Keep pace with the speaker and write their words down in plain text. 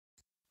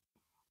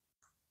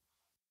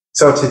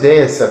So today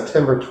is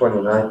September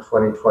 29,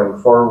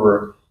 2024.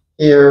 We're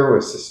here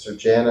with Sister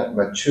Janet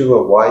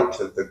Machula White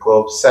of the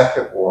Globe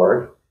Second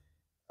Ward,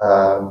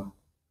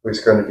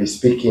 who's going to be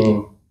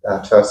speaking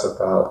to us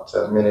about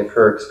many of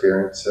her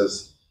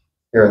experiences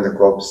here in the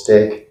Globe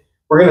Stake.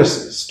 We're going to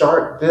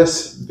start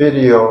this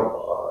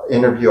video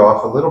interview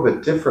off a little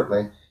bit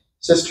differently.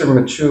 Sister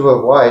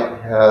Machula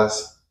White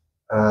has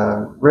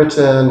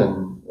written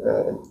and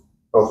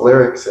both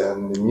lyrics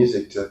and the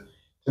music to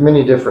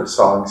many different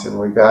songs, and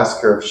we've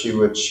asked her if she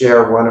would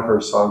share one of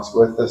her songs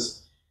with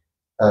us.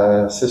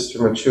 Sister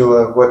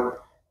Machula,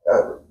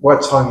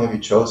 what song have you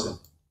chosen?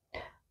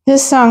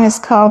 This song is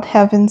called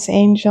Heaven's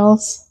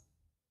Angels.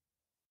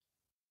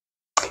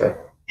 Okay.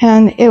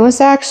 And it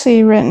was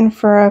actually written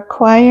for a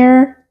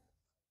choir,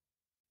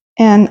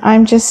 and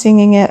I'm just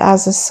singing it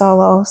as a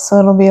solo, so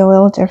it'll be a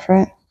little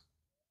different.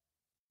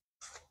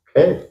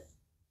 Okay.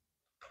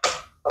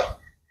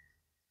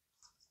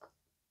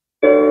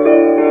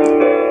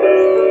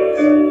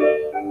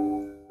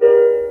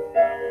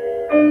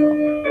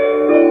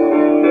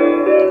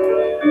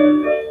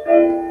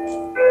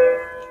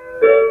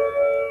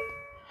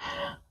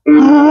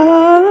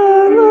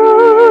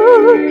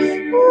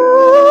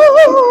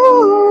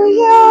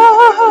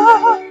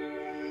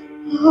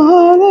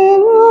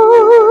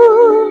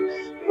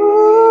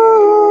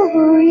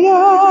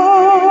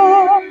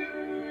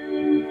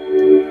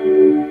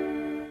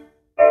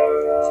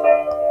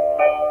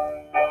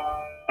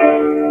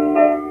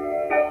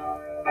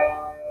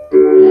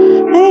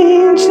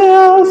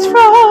 Angels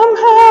from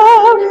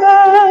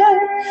heaven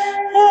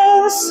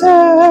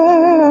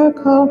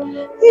encircle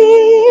the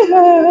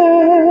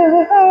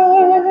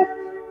earth,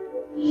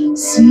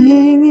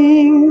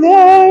 singing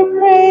their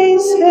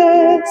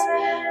praises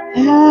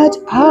at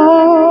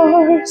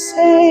our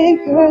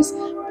Savior's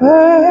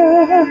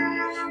birth.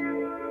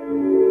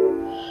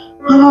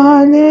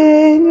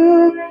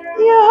 Hallelujah,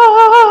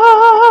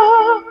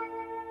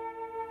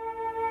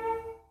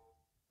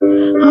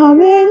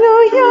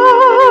 hallelujah,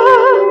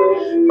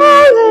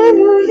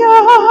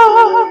 hallelujah,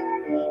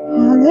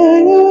 hallelujah,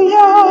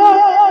 hallelujah,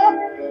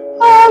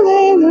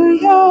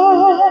 hallelujah,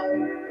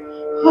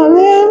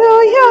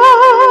 hallelujah,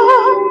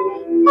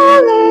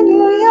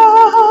 hallelujah,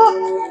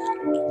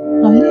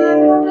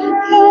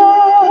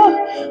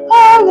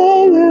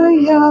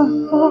 hallelujah.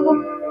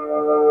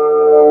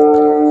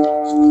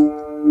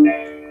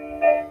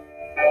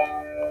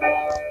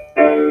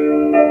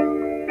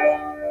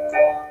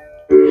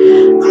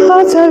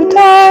 Clouds of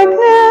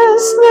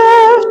darkness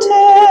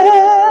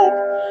lifted,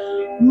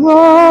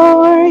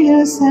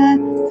 glorious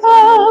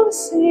anthem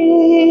sing.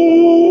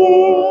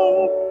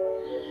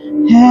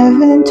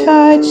 Heaven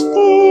touched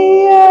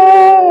the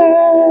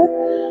earth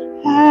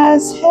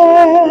as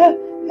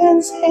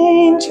heaven's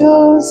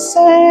angels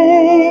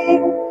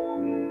sang.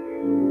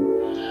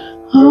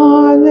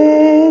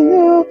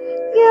 Hallelujah,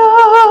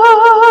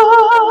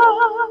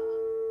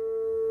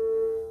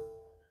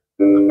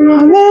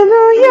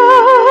 hallelujah,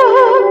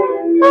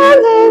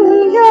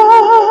 hallelujah,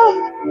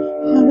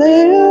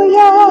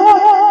 hallelujah,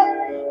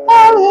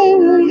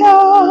 hallelujah,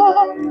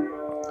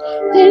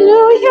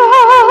 hallelujah,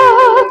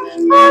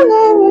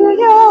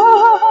 hallelujah,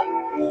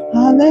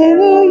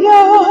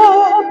 hallelujah,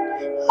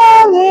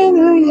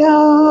 hallelujah.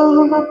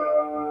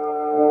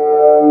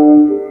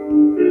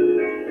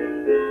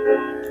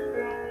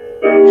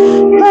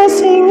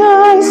 Blessing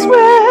us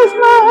with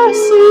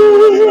mercy,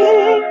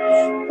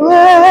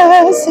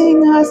 blessing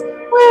us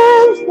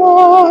with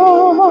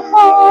love,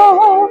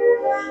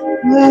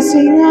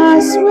 blessing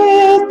us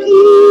with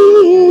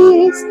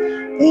peace,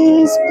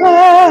 these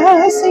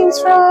blessings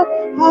from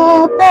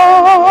above.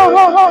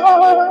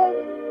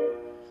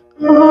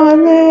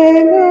 Hallelujah,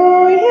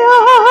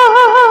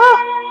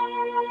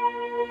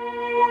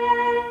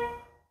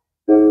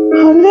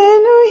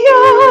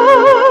 hallelujah,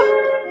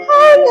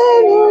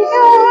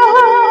 hallelujah,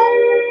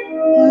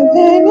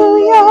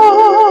 hallelujah,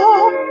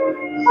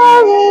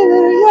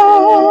 hallelujah,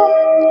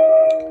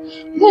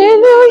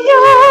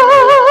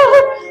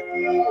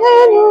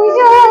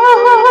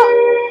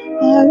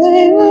 hallelujah,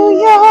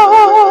 hallelujah,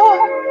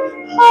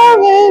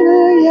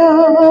 hallelujah,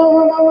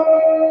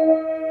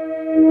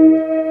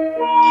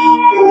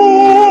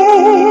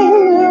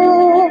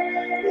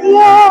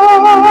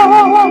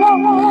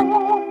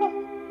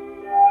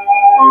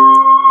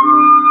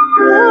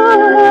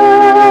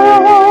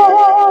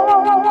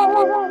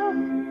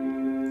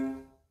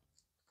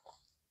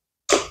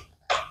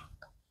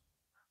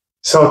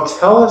 So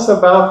tell us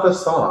about the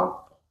song.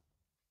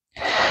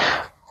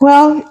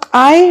 Well,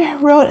 I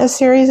wrote a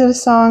series of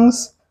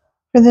songs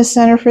for the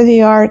Center for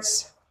the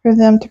Arts for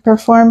them to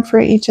perform for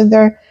each of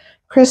their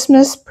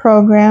Christmas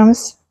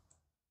programs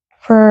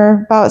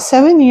for about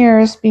 7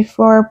 years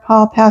before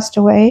Paul passed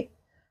away.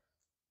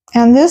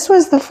 And this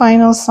was the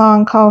final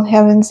song called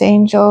Heaven's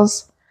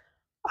Angels.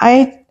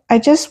 I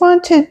just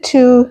wanted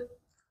to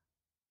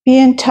be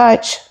in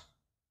touch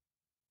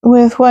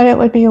with what it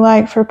would be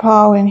like for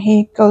Paul when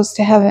he goes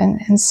to heaven.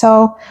 And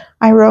so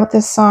I wrote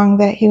this song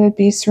that he would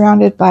be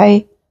surrounded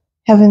by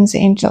heaven's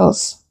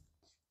angels.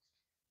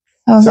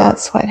 So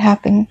that's what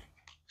happened.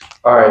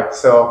 All right,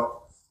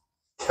 so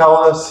tell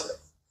us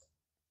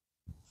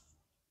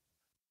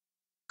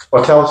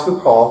who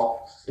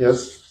Paul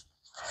is.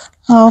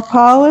 Oh,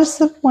 Paul was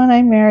the one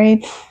I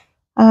married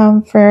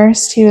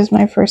first. He was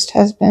my first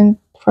husband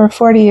for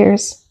 40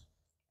 years.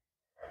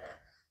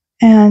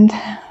 And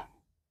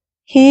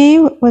he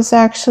was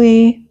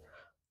actually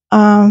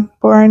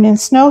born in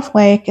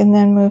Snowflake and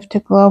then moved to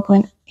Globe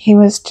when he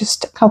was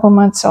just a couple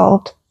months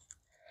old.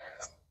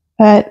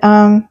 But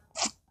I'm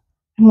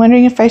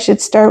wondering if I should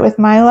start with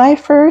my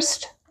life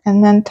first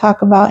and then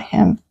talk about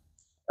him.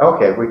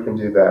 Okay, we can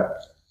do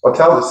that. Well,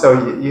 tell us,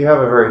 so you have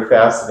a very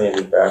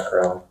fascinating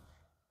background.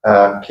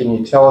 Can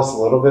you tell us a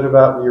little bit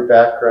about your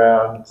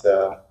background,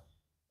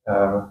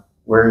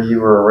 where you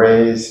were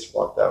raised,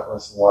 what that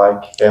was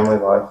like, family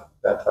life,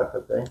 that type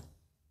of thing?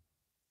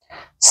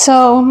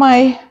 So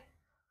my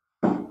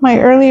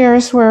early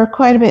years were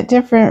quite a bit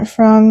different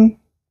from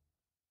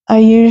a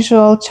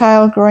usual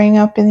child growing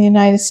up in the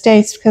United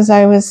States because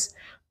I was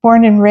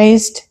born and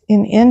raised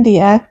in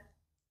India.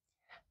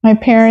 My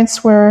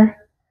parents were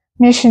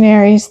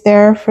missionaries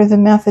there for the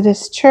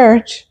Methodist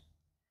Church,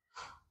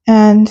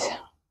 and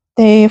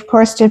they, of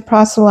course, did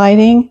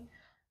proselyting,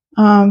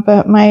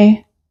 but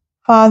my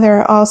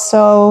father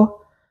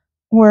also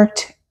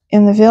worked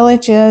in the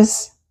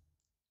villages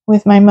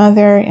with my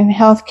mother in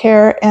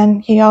healthcare,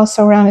 and he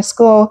also ran a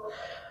school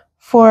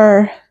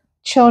for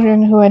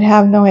children who would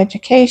have no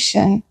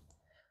education.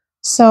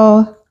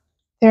 So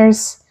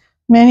there's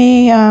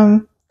many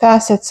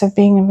facets of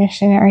being a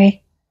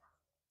missionary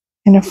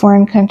in a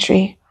foreign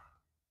country.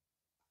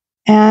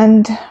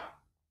 And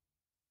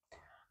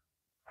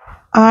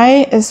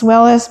I, as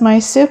well as my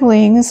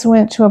siblings,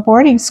 went to a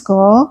boarding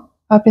school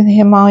up in the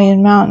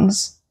Himalayan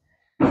mountains.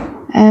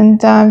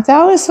 And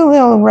that was a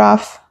little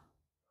rough,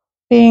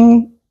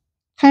 being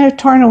kind of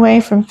torn away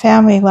from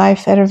family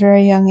life at a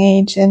very young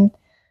age and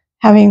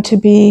having to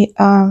be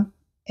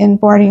in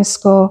boarding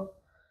school.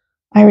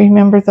 I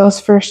remember those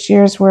first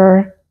years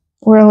were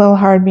a little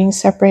hard, being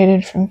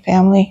separated from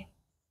family.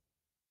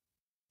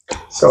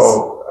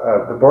 So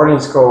the boarding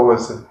school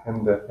was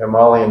in the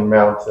Himalayan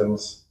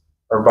mountains,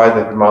 or by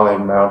the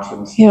Himalayan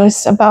mountains. It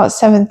was about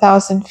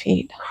 7,000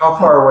 feet. How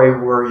far away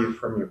were you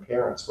from your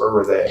parents? Where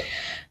were they?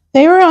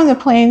 They were on the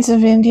plains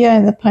of India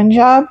in the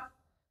Punjab,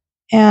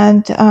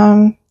 and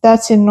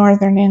that's in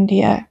northern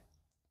India.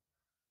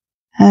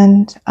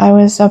 And I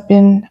was up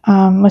in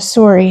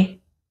Mussoorie,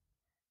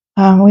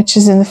 which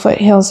is in the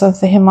foothills of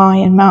the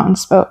Himalayan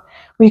mountains, but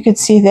we could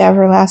see the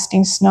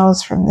everlasting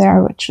snows from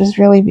there, which was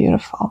really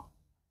beautiful.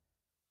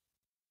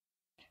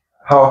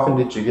 How often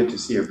did you get to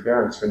see your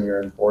parents when you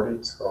were in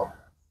boarding school?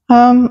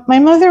 My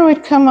mother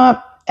would come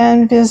up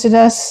and visit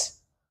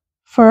us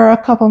for a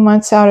couple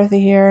months out of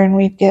the year, and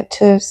we'd get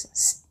to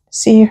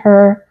see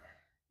her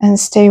and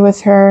stay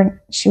with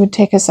her. She would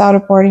take us out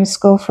of boarding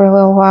school for a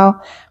little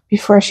while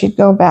before she'd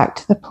go back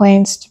to the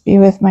plains to be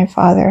with my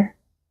father.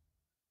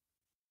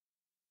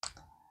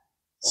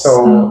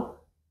 So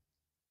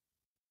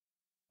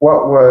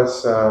what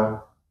was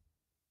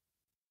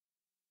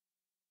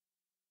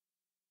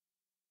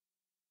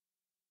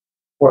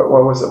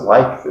what was it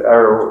like,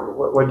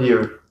 or what do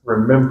you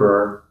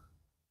remember?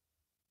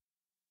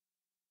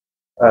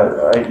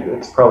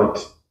 It's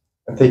probably,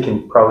 I'm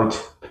thinking probably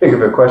too big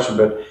of a question,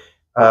 but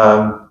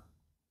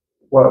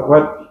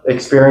what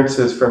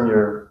experiences from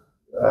your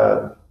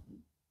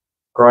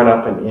growing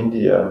up in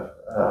India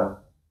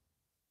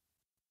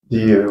do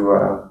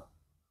you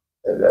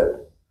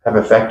have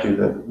affected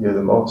you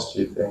the most,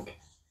 do you think?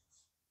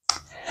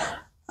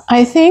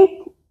 I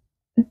think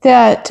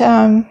that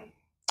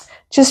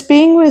just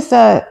being with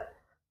the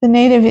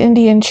native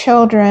Indian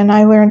children,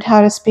 I learned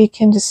how to speak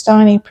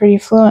Hindustani pretty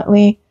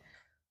fluently,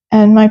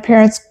 and my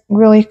parents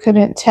really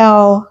couldn't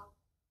tell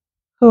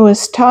who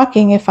was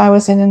talking if I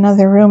was in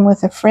another room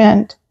with a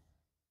friend.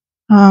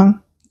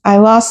 I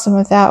lost some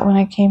of that when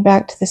I came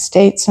back to the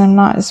States, and I'm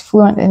not as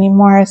fluent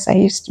anymore as I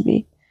used to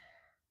be.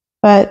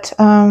 But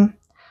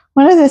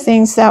one of the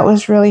things that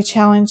was really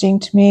challenging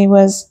to me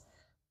was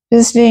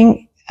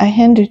visiting a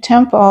Hindu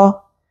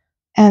temple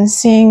and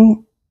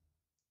seeing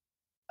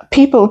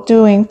people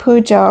doing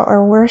puja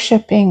or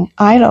worshiping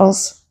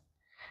idols.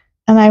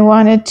 And I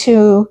wanted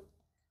to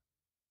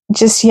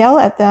just yell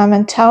at them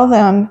and tell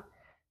them,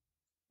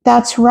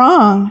 that's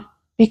wrong,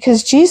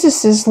 because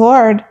Jesus is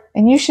Lord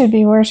and you should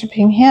be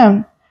worshiping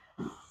him.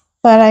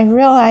 But I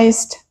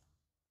realized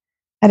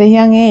at a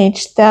young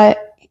age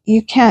that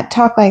you can't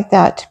talk like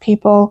that to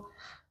people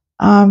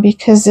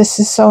because this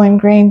is so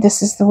ingrained.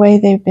 This is the way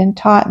they've been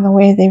taught and the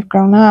way they've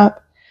grown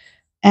up.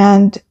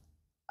 And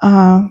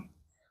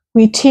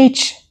we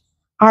teach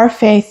our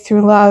faith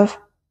through love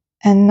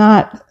and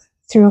not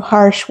through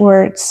harsh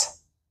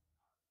words.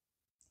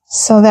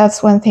 So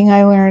that's one thing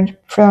I learned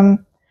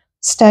from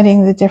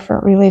studying the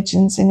different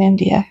religions in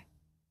India.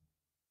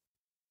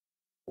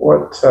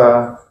 What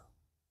are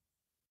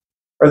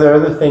there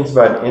other things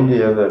about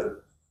India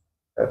that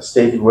have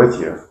stayed with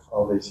you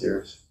all these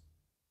years?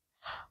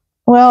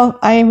 Well,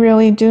 I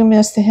really do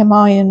miss the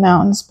Himalayan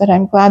mountains, but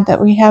I'm glad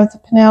that we have the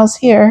Pinellas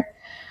here.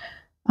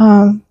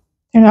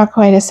 They're not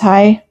quite as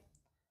high,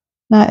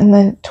 not in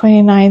the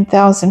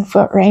 29,000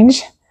 foot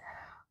range.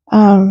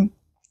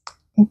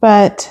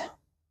 But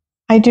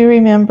I do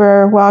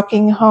remember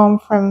walking home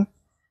from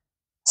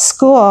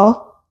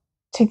school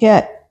to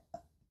get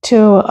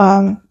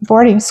to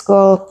boarding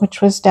school,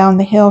 which was down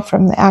the hill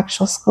from the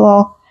actual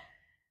school.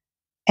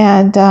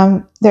 And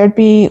there'd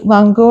be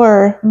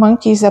langur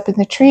monkeys up in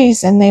the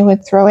trees, and they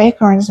would throw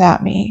acorns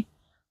at me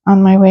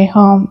on my way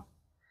home.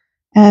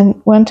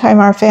 And one time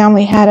our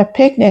family had a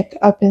picnic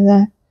up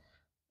in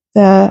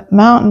the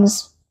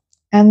mountains,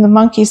 and the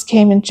monkeys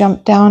came and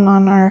jumped down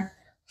on our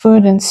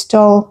food and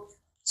stole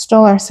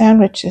our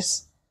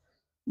sandwiches.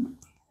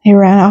 He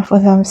ran off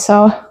with them.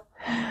 So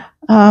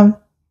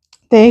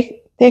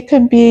they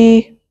could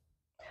be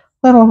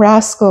little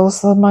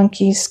rascals, the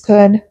monkeys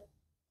could.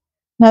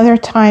 Another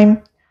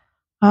time,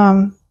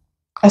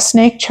 a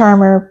snake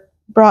charmer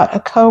brought a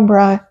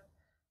cobra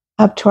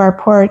up to our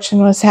porch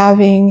and was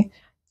having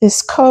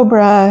this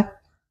cobra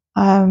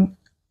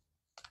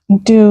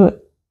do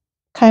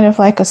kind of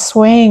like a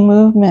swaying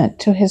movement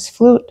to his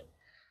flute.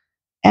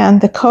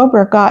 And the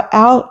cobra got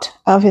out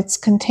of its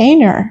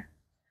container.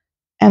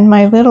 And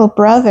my little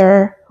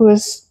brother, who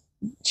was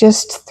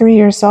just 3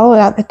 years old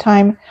at the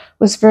time,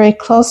 was very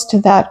close to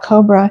that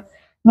cobra.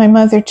 My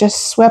mother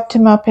just swept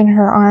him up in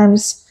her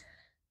arms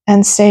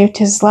and saved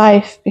his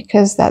life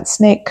because that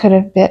snake could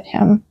have bit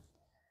him.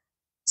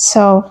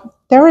 So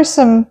there were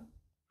some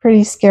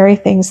pretty scary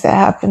things that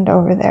happened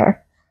over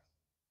there.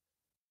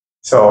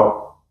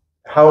 So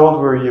how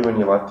old were you when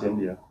you left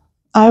India?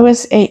 I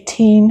was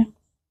 18.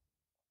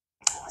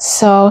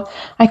 So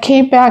I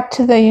came back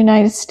to the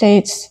United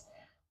States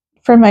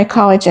for my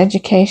college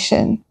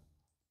education.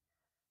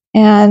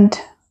 And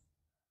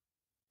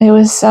it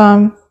was,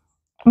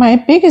 my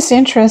biggest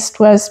interest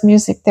was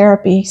music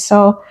therapy.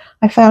 So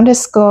I found a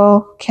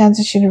school,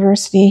 Kansas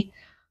University,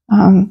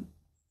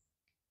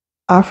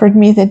 offered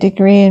me the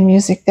degree in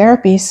music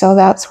therapy. So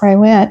that's where I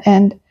went.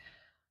 And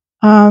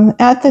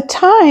at the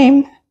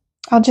time,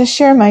 I'll just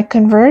share my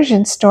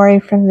conversion story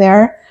from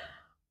there.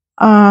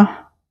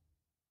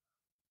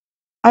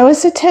 I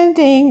was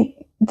attending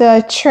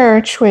the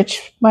church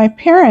which my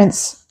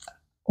parents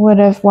would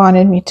have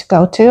wanted me to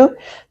go to,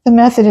 the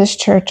Methodist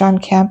church on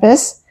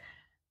campus.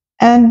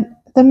 And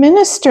the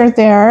minister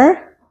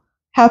there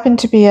happened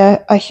to be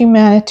a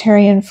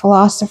humanitarian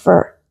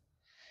philosopher.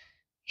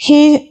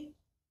 He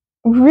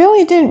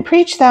really didn't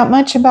preach that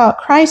much about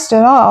Christ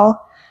at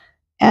all.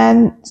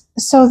 And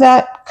so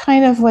that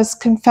kind of was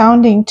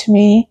confounding to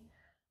me.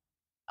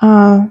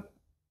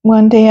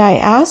 One day I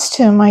asked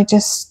him, I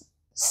just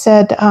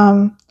said,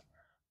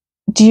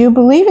 do you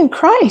believe in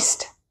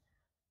Christ?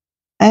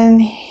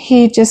 And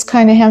he just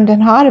kind of hemmed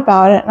and hawed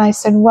about it. And I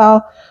said,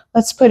 well,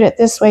 let's put it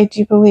this way. Do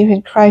you believe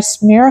in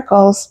Christ's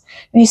miracles?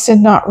 And he said,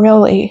 not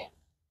really.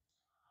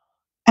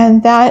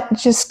 And that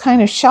just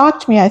kind of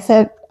shocked me. I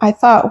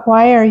thought,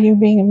 why are you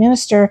being a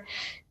minister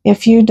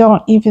if you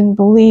don't even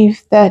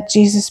believe that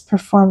Jesus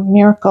performed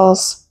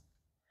miracles?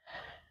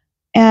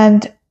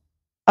 And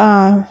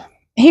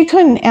he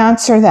couldn't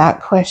answer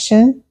that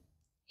question.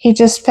 He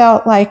just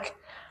felt like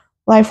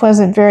life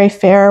wasn't very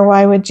fair.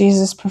 Why would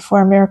Jesus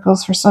perform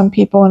miracles for some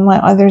people and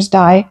let others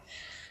die?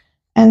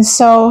 And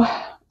so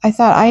I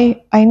thought,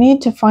 I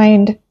need to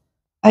find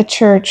a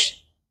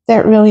church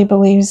that really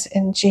believes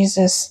in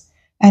Jesus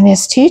and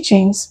his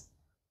teachings.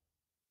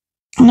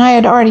 And I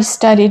had already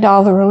studied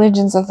all the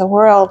religions of the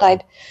world.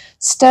 I'd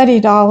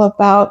studied all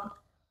about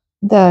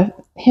the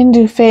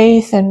Hindu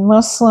faith and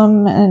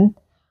Muslim and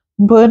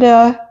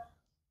Buddha,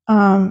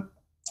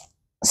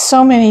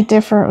 so many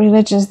different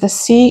religions, the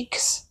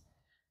Sikhs.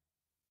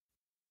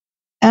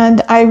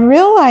 And I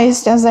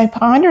realized as I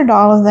pondered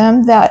all of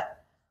them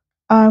that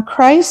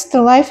Christ,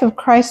 the life of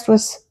Christ,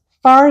 was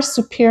far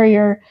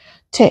superior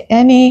to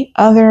any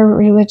other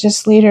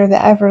religious leader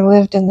that ever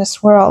lived in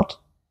this world.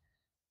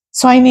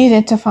 So I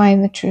needed to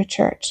find the true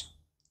church.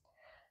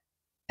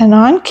 And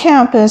on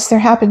campus, there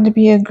happened to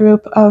be a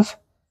group of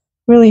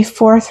really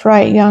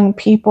forthright young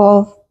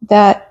people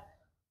that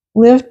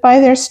lived by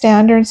their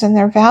standards and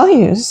their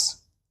values.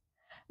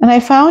 And I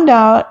found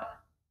out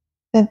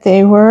that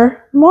they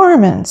were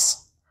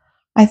Mormons.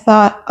 I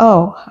thought,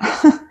 oh,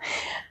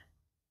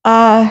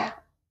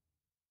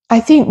 I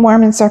think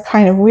Mormons are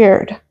kind of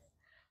weird.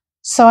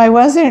 So I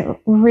wasn't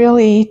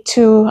really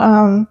too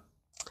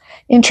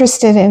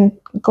interested in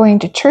going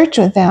to church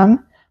with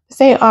them, but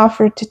they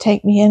offered to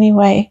take me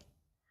anyway.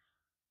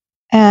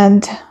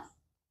 And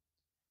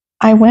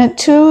I went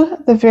to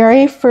the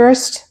very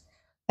first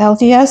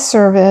LDS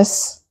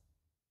service,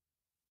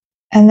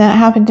 and that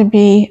happened to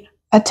be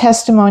a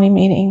testimony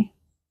meeting.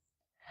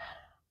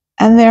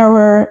 And there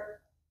were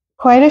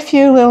quite a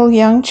few little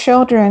young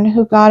children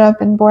who got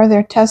up and bore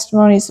their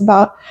testimonies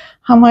about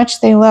how much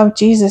they loved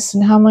Jesus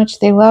and how much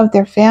they loved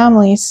their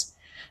families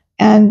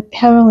and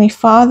Heavenly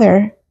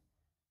Father.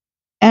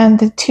 And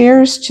the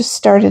tears just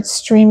started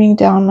streaming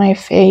down my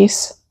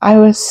face. I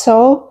was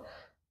so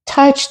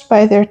touched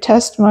by their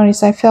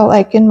testimonies. I felt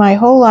like in my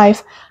whole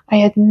life, I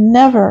had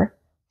never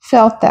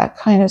felt that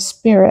kind of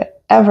spirit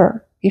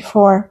ever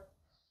before.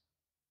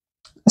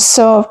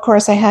 So, of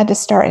course, I had to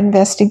start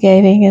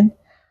investigating and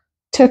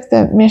took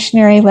the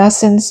missionary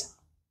lessons.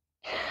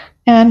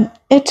 And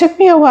it took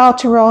me a while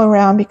to roll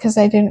around because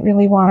I didn't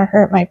really want to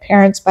hurt my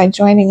parents by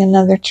joining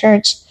another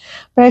church.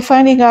 But I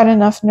finally got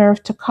enough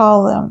nerve to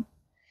call them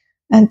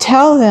and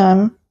tell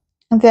them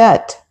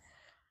that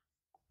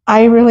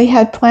I really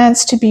had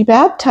plans to be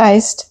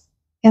baptized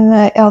in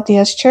the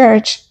LDS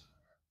Church,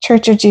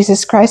 Church of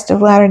Jesus Christ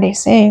of Latter-day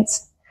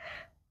Saints.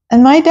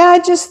 And my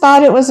dad just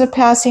thought it was a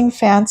passing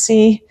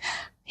fancy.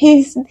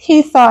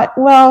 He thought,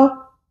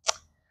 well,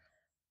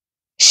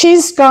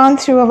 she's gone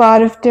through a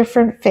lot of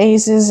different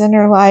phases in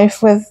her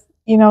life with,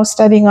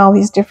 studying all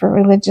these different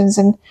religions,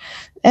 and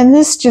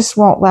this just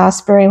won't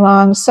last very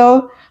long.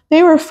 So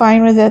they were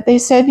fine with it. They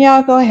said,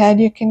 yeah, go ahead,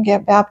 you can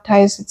get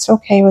baptized. It's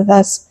okay with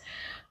us.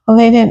 Well,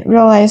 they didn't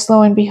realize,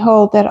 lo and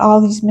behold, that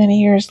all these many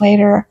years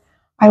later,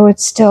 I would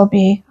still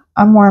be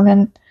a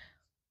Mormon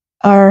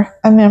or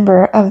a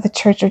member of the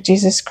Church of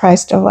Jesus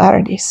Christ of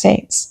Latter-day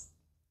Saints.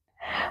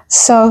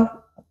 So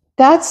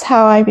that's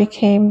how I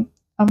became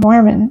a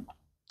Mormon.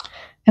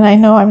 And I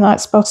know I'm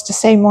not supposed to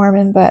say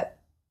Mormon, but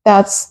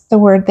that's the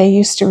word they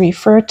used to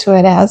refer to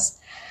it as.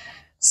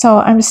 So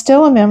I'm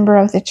still a member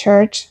of the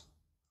church.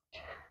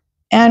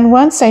 And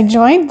once I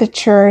joined the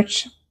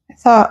church, I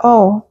thought,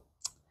 oh,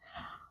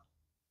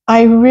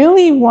 I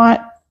really want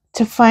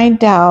to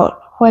find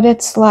out what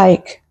it's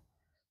like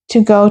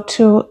to go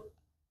to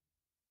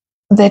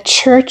the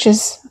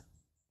church's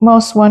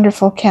most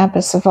wonderful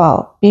campus of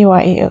all,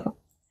 BYU.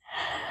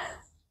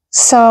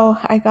 So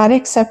I got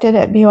accepted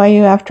at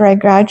BYU after I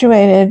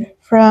graduated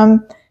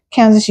from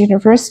Kansas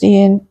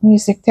University in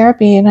music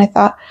therapy, and I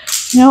thought,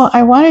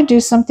 I want to do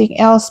something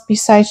else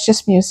besides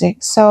just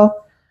music. So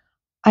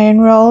I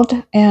enrolled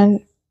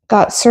and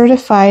got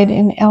certified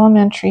in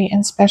elementary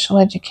and special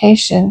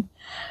education.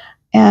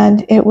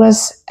 And it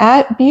was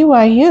at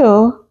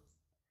BYU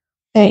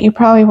that you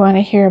probably want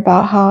to hear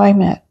about how I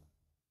met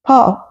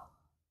Paul.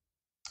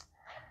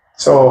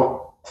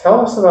 So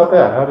tell us about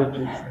that.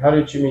 How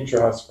did you meet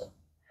your husband?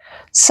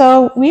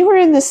 So we were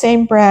in the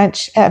same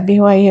branch at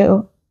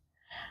BYU,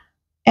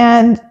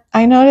 and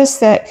I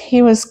noticed that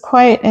he was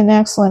quite an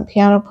excellent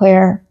piano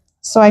player.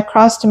 So I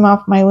crossed him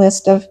off my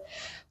list of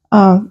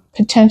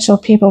potential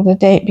people to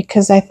date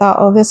because I thought,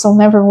 oh, this will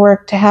never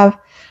work to have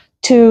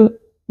two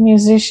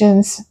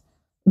musicians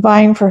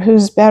vying for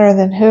who's better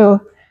than who,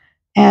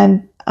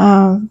 and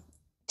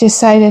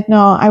decided,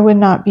 no, I would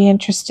not be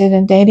interested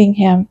in dating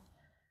him.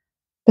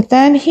 But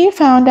then he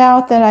found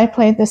out that I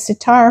played the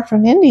sitar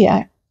from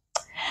India.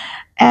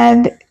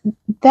 And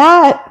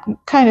that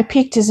kind of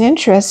piqued his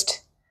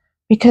interest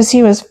because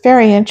he was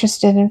very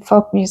interested in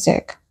folk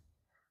music.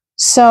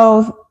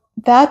 So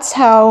that's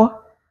how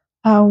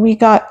we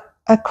got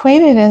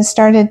acquainted and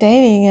started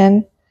dating.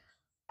 And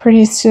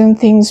pretty soon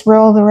things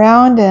rolled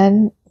around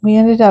and we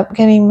ended up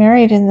getting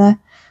married in the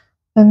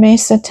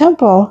Mesa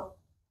Temple.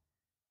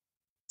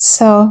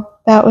 So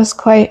that was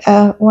quite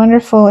a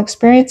wonderful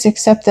experience,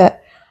 except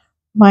that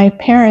my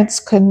parents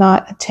could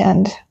not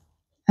attend,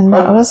 and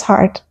that was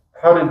hard.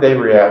 How did they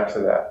react to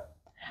that?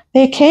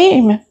 They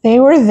came. They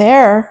were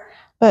there,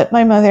 but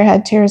my mother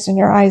had tears in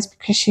her eyes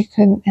because she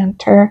couldn't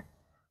enter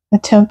the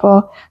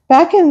temple.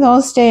 Back in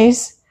those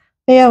days,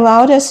 they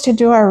allowed us to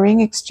do our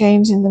ring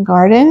exchange in the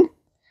garden,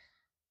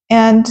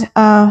 and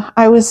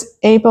I was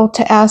able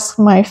to ask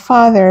my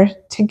father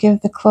to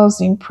give the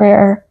closing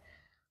prayer,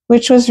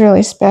 which was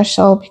really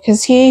special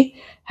because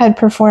he had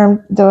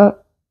performed the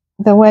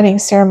wedding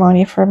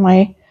ceremony for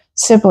my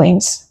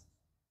siblings.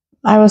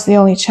 I was the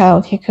only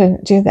child he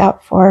couldn't do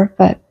that for,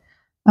 but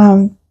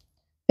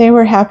they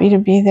were happy to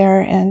be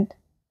there and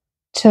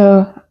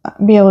to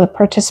be able to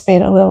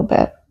participate a little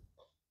bit.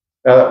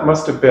 Now that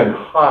must have been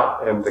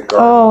hot in the garden.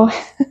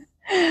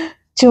 Oh,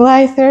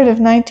 July 3rd of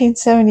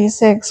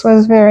 1976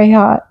 was very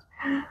hot.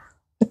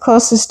 The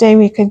closest day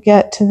we could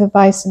get to the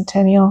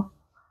bicentennial.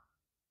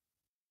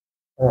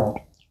 Oh.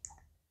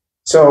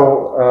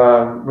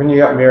 So when you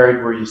got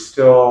married, were you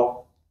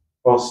still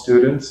both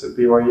students at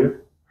BYU?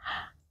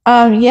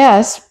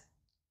 Yes.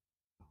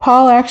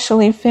 Paul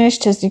actually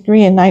finished his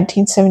degree in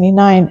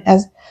 1979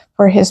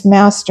 for his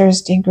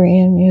master's degree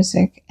in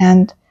music,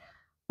 and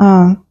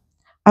I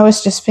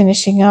was just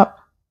finishing up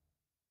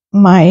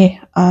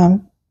my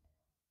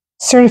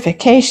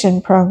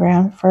certification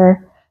program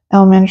for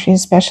elementary and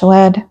special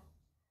ed,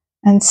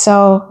 and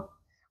so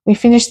we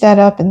finished that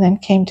up and then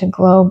came to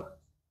Globe.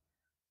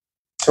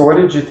 So what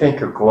did you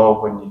think of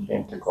Globe when you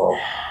came to Globe?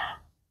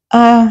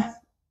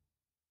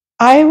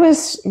 I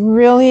was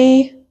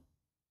really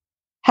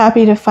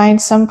happy to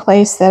find some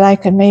place that I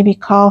could maybe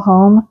call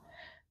home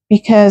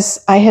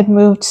because I had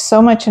moved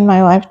so much in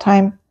my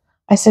lifetime.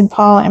 I said,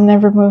 Paul, I'm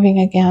never moving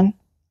again.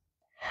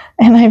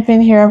 And I've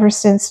been here ever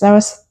since. And I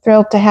was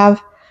thrilled to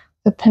have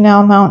the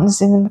Pinnell Mountains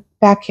in the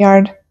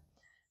backyard,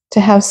 to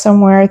have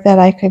somewhere that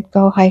I could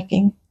go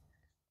hiking,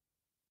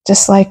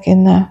 just like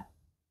in the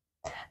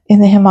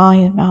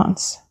Himalayan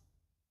mountains.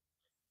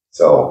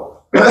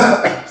 So,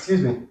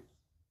 excuse me.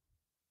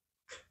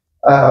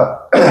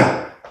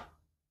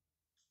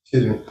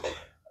 Excuse me.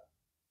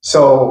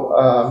 So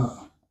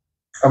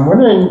I'm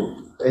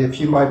wondering if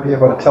you might be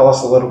able to tell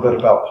us a little bit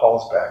about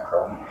Paul's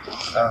background.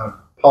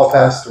 Paul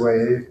passed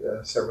away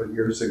several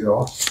years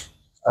ago.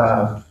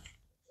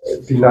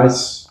 It'd be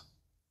nice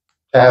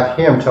to have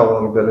him tell a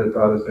little bit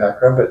about his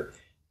background, but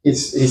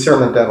he's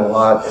certainly done a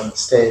lot in the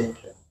state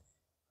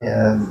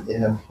and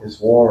in his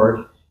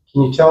ward.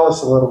 Can you tell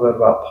us a little bit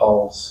about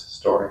Paul's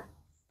story?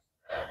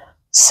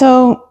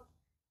 So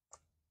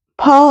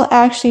Paul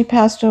actually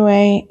passed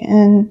away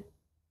in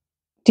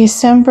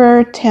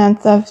December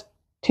 10th of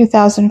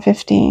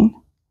 2015.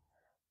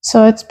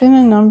 So it's been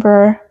a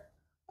number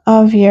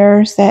of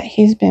years that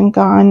he's been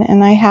gone,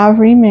 and I have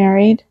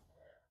remarried.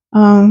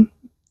 My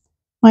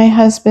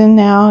husband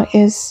now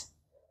is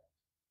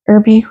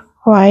Machula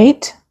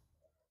White,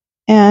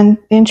 and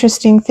the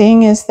interesting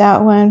thing is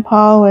that when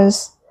Paul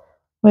was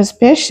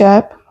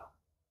bishop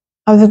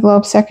of the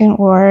Globe Second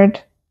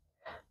Ward,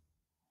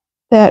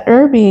 that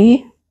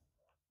Irby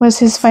was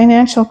his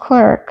financial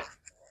clerk,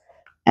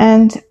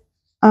 and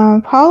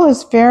Paul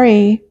was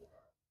very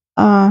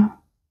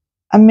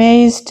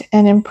amazed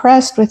and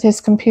impressed with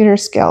his computer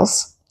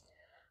skills.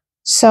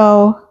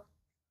 So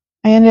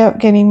I ended up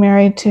getting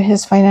married to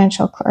his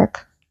financial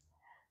clerk.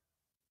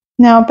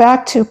 Now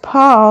back to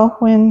Paul,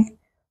 when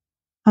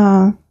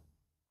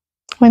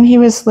he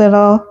was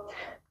little,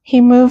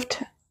 he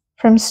moved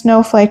from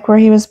Snowflake, where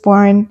he was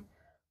born,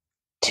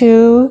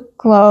 to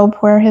Globe,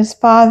 where his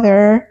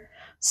father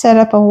set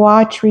up a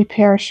watch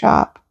repair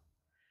shop.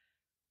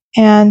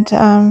 And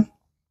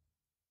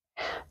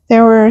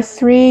there were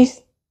 3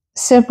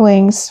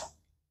 siblings.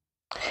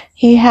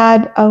 He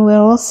had a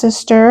little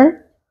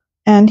sister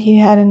and he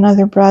had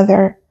another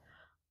brother.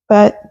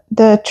 But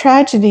the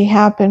tragedy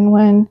happened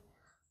when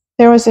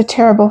there was a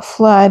terrible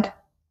flood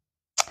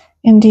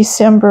in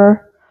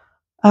December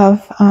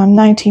of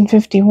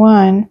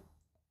 1951. It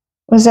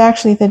was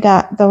actually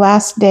the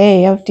last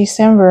day of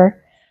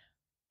December.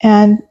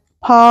 And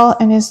Paul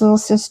and his little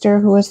sister,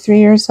 who was 3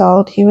 years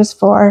old, he was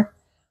 4,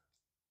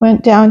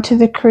 went down to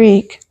the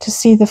creek to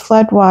see the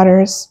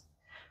floodwaters.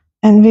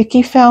 And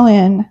Vicky fell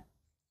in.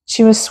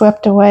 She was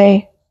swept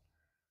away.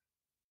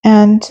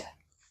 And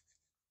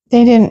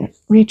they didn't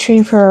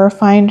retrieve her or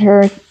find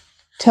her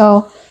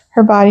till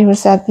her body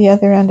was at the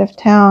other end of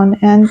town.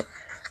 And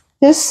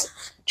this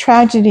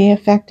tragedy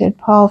affected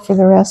Paul for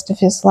the rest of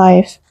his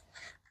life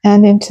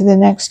and into the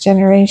next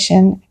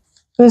generation.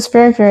 It was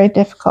very, very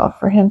difficult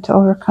for him to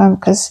overcome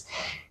because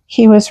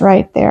he was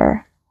right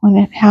there when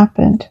it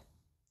happened.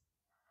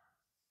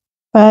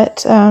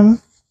 But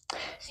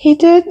he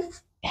did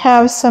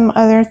have some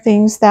other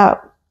things that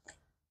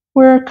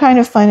were kind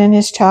of fun in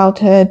his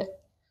childhood.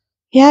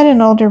 He had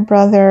an older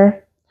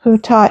brother who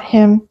taught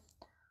him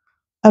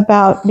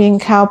about being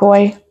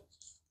cowboy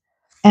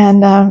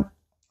and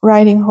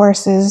riding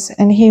horses,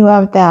 and he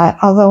loved that,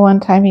 although one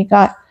time he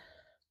got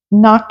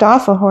knocked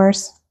off a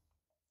horse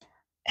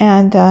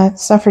and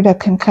suffered a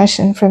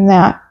concussion from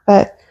that,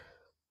 but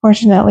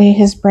fortunately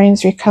his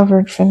brains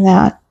recovered from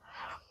that.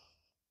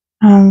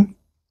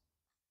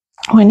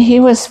 When he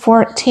was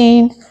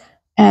 14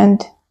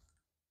 and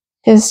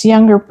his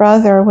younger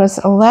brother was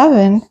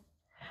 11,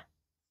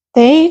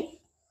 they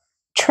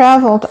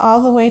traveled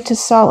all the way to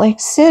Salt Lake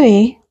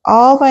City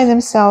all by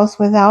themselves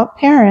without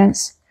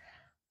parents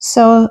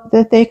so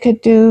that they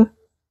could do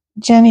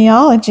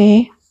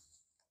genealogy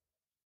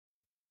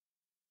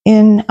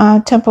in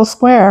Temple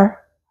Square.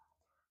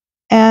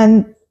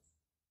 And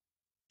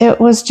it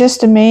was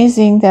just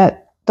amazing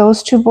that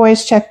those 2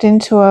 boys checked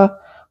into a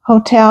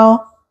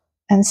hotel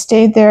and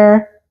stayed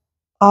there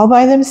all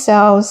by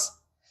themselves,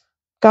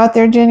 got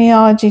their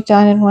genealogy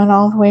done, and went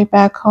all the way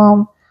back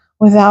home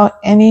without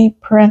any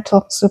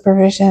parental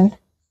supervision.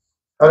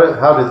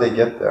 How did they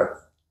get there?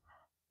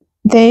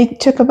 They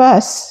took a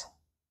bus.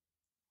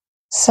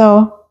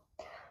 So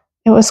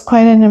it was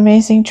quite an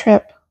amazing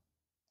trip.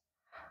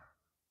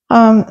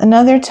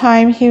 Another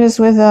time he was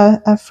with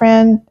a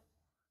friend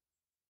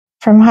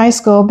from high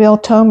school, Bill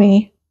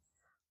Tomey.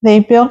 They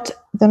built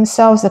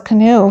themselves a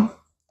canoe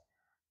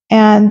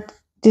and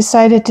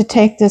decided to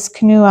take this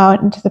canoe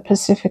out into the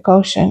Pacific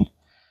Ocean.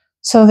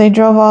 So they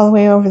drove all the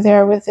way over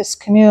there with this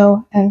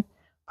canoe and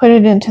put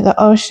it into the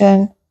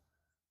ocean,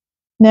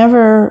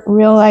 never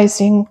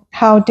realizing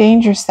how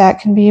dangerous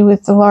that can be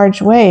with the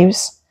large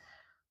waves.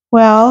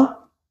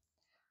 Well,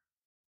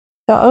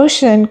 the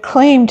ocean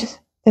claimed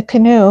the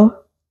canoe.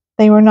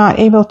 They were not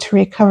able to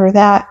recover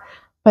that,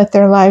 but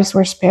their lives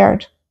were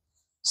spared.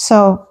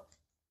 So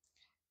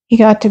he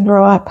got to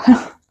grow up.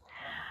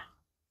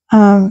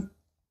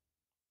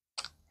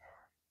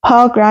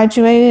 Paul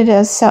graduated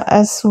as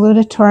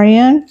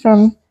salutatorian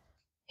from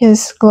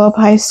his Globe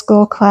High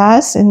School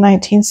class in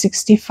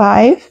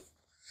 1965.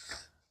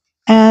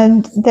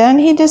 And then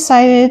he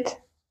decided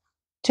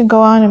to go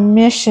on a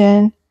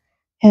mission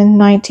in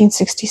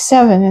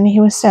 1967, and he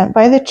was sent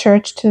by the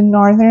church to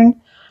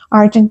northern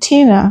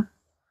Argentina,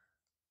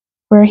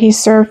 where he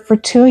served for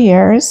 2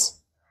 years.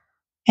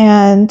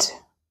 And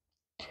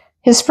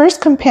his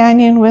first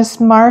companion was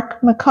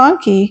Mark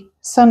McConkie,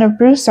 son of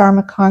Bruce R.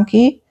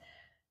 McConkie,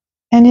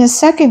 and his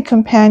second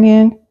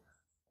companion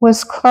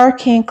was Clark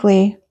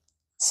Hinckley,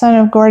 son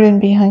of Gordon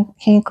B.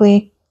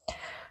 Hinckley,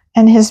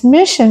 and his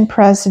mission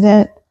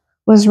president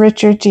was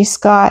Richard G.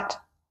 Scott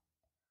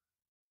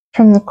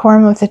from the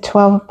Quorum of the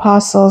 12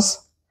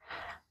 Apostles.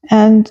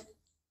 And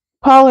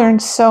Paul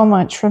learned so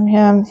much from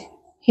him.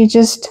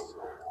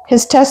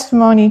 His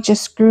testimony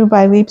just grew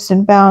by leaps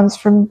and bounds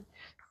from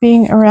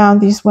being around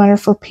these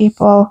wonderful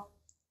people.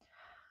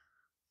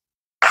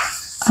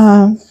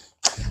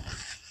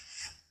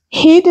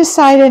 He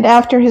decided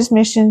after his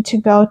mission to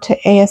go to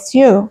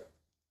ASU,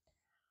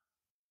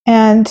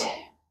 and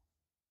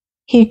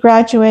he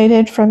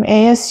graduated from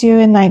ASU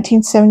in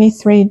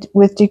 1973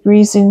 with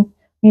degrees in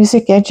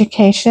music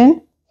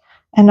education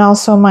and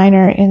also a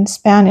minor in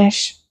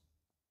Spanish.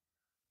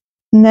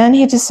 And then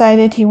he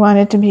decided he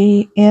wanted to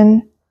be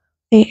in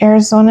the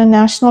Arizona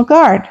National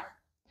Guard.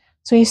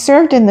 So he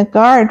served in the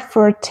Guard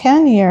for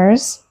 10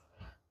 years,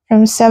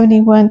 from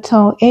 71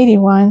 till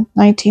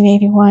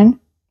 1981.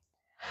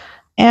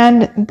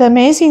 And the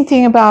amazing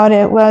thing about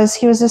it was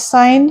he was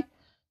assigned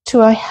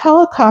to a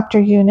helicopter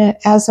unit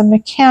as a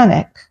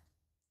mechanic.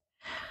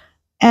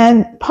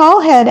 And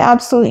Paul had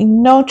absolutely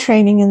no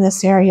training in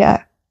this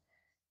area.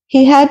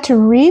 He had to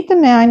read the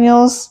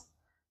manuals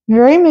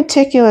very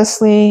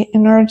meticulously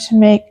in order to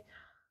make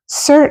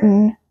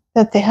certain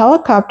that the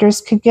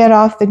helicopters could get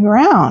off the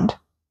ground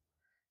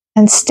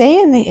and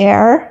stay in the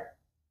air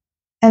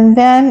and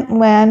then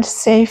land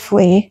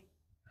safely.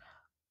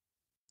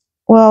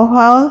 Well,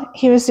 while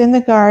he was in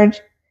the Guard,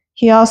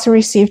 he also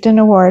received an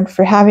award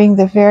for having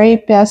the very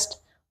best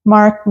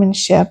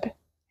marksmanship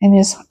in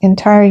his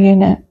entire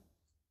unit.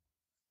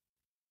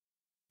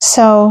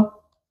 So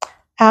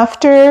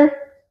after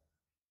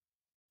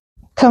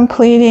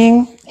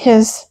completing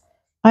his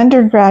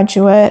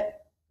undergraduate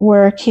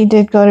work, he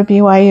did go to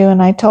BYU,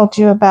 and I told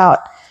you about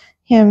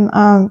him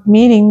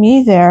meeting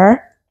me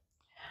there.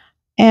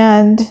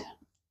 And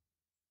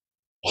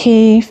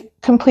he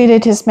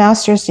completed his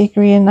master's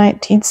degree in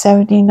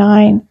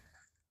 1979.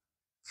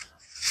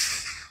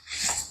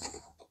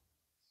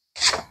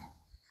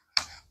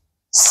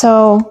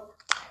 So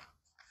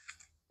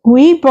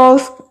we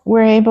both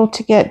were able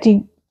to get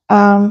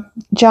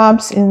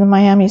jobs in the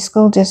Miami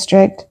School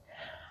District.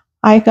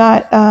 I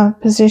got a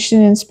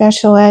position in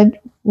special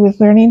ed with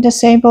learning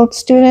disabled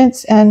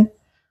students, and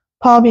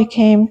Paul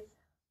became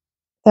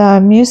the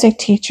music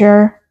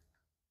teacher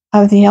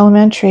of the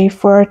elementary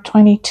for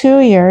 22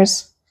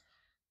 years.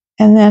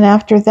 And then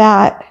after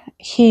that,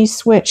 he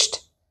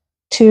switched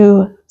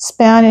to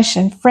Spanish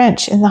and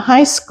French in the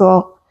high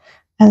school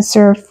and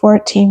served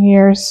 14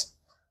 years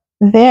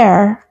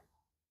there,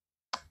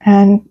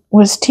 and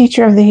was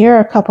teacher of the year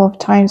a couple of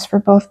times for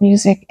both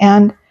music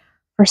and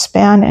for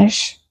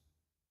Spanish.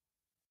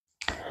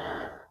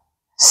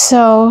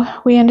 So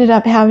we ended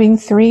up having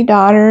 3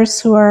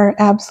 daughters who are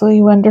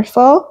absolutely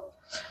wonderful,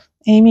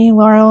 Amy,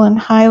 Laurel, and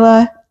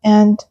Hyla.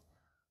 And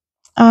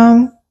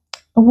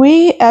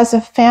we as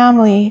a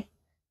family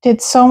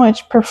did so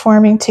much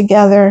performing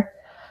together.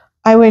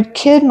 I would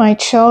kid my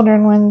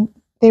children when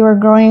they were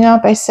growing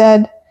up. I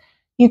said,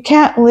 "You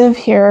can't live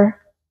here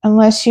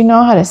unless you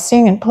know how to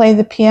sing and play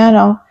the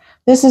piano.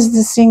 This is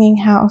the singing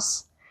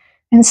house."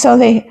 And so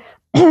they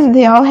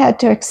they all had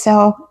to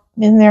excel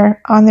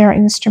on their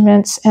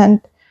instruments,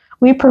 and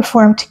we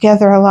performed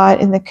together a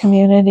lot in the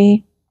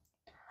community.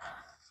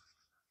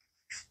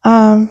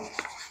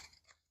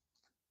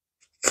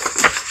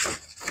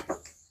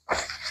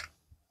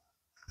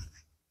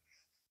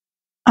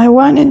 I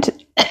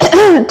wanted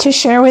to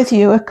share with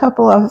you a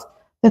couple of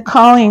the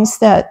callings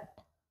that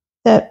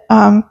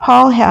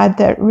Paul had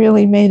that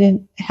really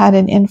had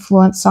an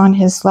influence on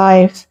his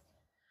life.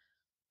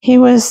 He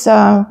was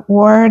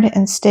ward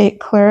and state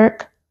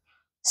clerk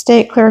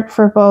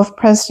for both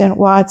President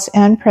Watts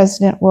and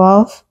President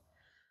Wolf.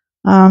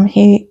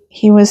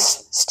 He was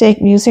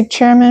state music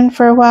chairman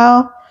for a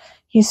while.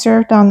 He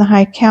served on the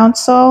High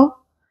Council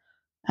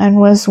and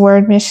was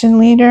ward mission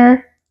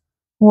leader,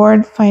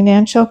 ward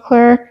financial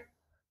clerk,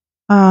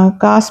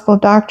 gospel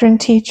doctrine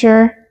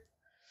teacher.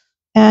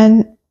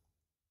 And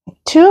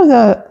 2 of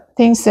the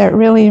things that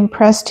really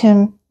impressed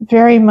him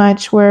very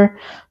much were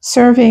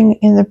serving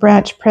in the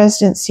branch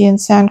presidency in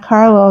San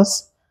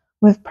Carlos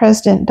with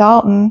President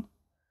Dalton,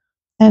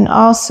 and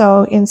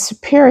also in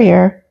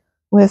Superior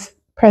with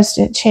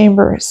President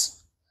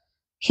Chambers.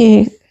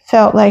 He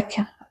felt like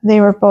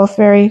they were both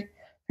very,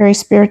 very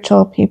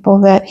spiritual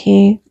people, that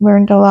he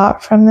learned a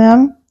lot from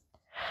them.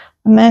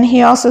 And then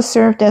he also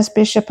served as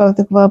Bishop of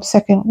the Globe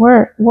Second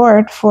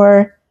Ward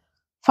for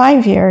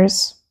 5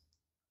 years,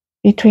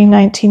 between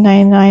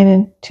 1999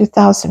 and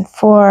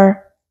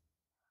 2004.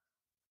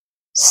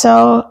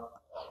 So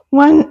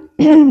one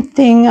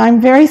thing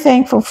I'm very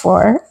thankful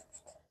for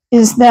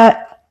is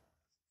that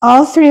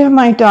all 3 of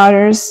my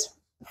daughters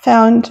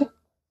found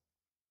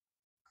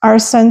our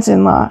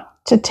sons-in-law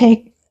to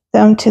take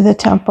them to the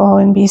temple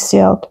and be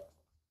sealed.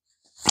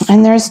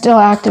 And they're still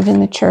active in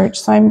the church,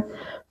 so I'm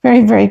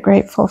very, very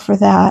grateful for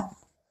that.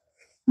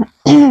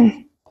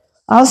 I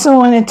also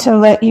wanted to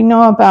let you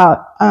know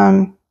about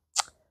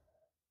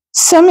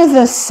some of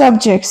the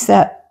subjects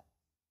that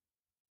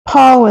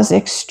Paul was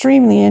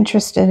extremely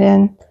interested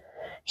in.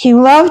 He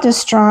loved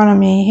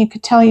astronomy. He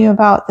could tell you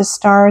about the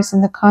stars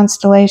and the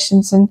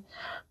constellations and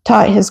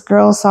taught his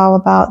girls all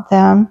about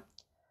them.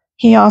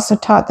 He also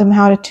taught them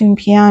how to tune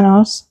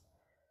pianos.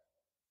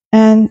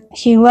 And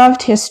he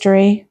loved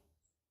history.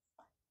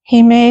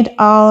 He made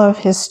all of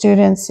his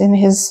students in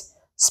his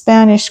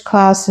Spanish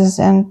classes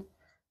and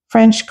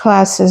French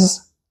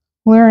classes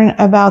learn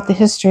about the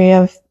history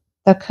of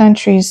the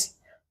countries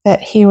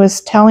that he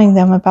was telling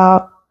them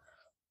about,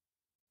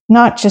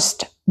 not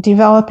just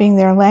developing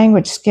their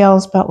language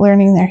skills, but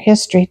learning their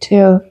history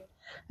too.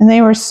 And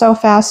they were so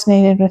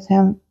fascinated with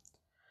him.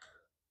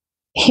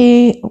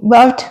 He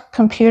loved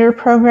computer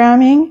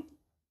programming,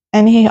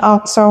 and he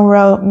also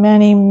wrote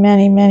many,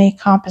 many, many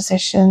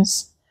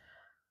compositions.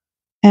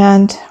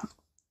 And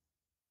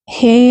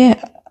he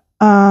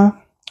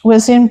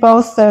was in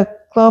both the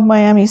Globe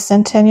Miami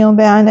Centennial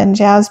Band and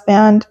Jazz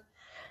Band,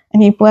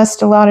 and he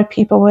blessed a lot of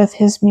people with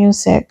his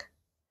music.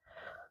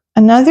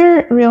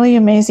 Another really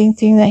amazing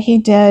thing that he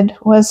did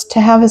was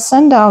to have a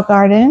sundial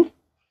garden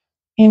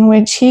in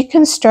which he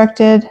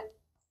constructed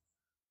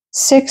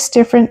 6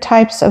 different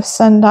types of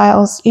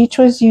sundials. Each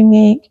was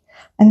unique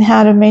and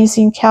had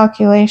amazing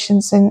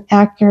calculations and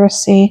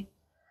accuracy.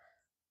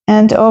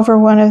 And over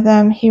one of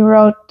them, he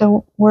wrote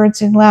the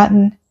words in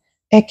Latin,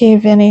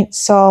 Ecce venit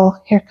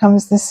sol, here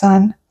comes the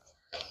sun,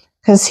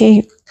 because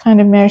he kind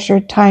of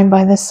measured time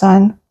by the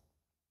sun.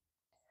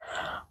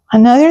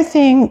 Another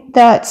thing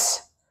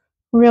that's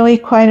really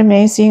quite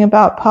amazing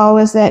about Paul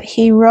is that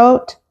he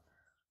wrote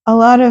a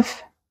lot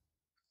of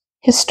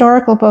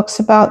historical books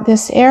about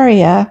this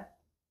area.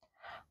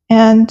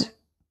 And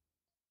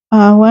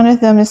one of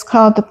them is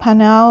called The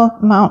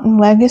Panal Mountain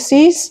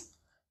Legacies,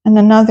 and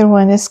another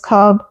one is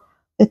called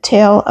The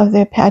Tale of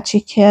the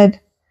Apache Kid.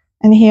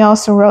 And he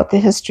also wrote the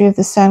history of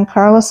the San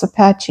Carlos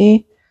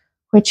Apache,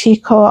 which he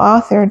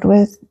co-authored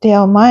with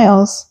Dale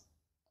Miles.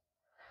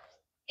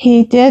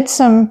 He did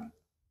some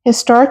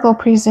historical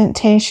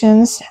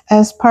presentations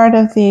as part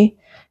of the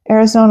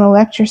Arizona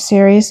Lecture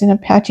Series in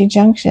Apache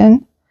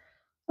Junction,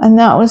 and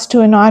that was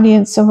to an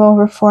audience of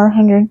over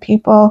 400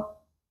 people.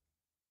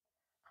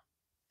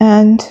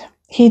 And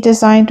he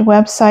designed a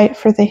website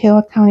for the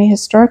Gila County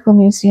Historical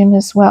Museum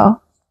as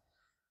well.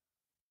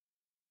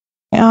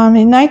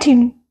 In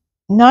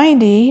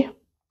 1990,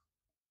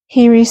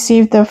 he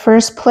received the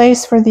first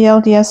place for the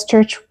LDS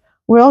Church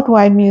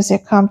Worldwide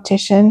Music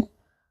Competition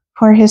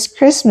for his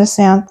Christmas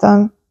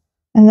anthem,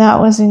 and that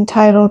was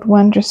entitled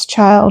Wondrous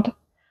Child.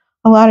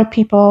 A lot of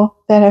people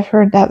that have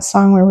heard that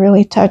song were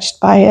really touched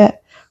by it.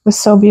 It was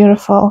so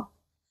beautiful.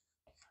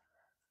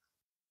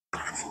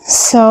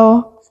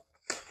 So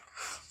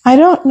I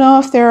don't know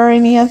if there are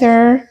any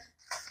other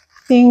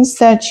things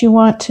that you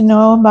want to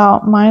know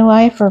about my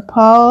life or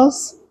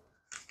Paul's.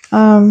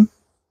 Well,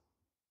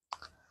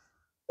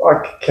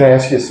 can I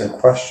ask you some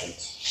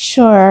questions?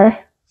 Sure.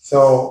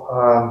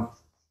 So,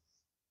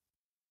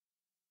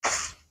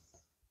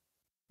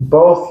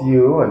 both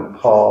you and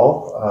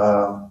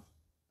Paul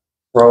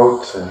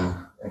wrote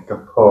and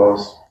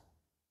composed.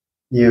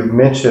 You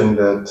mentioned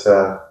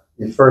that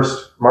you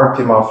first marked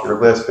him off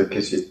your list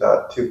because you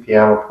thought 2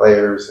 piano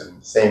players in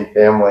the same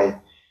family.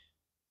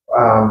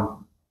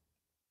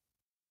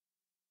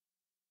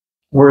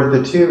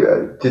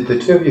 Did the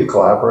two of you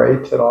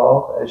collaborate at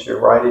all as you're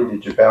writing?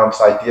 Did you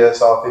bounce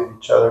ideas off of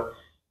each other?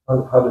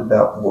 How did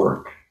that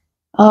work?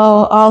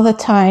 Oh, all the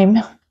time.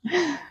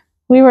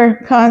 We were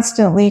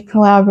constantly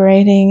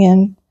collaborating,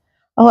 and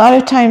a lot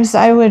of times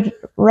I would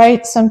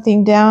write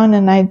something down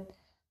and I'd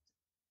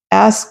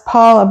ask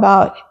Paul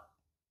about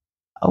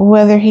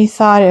whether he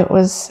thought it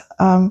was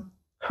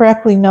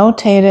correctly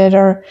notated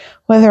or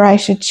whether I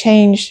should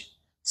change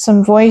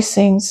some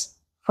voicings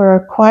for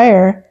a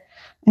choir.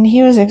 And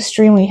he was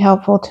extremely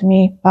helpful to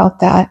me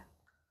about that.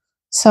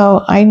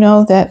 So I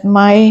know that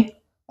my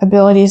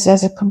abilities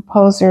as a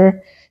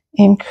composer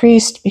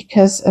increased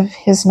because of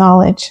his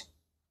knowledge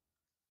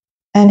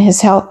and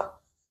his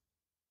help.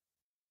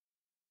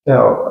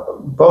 Now,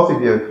 both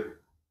of you have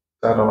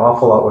done an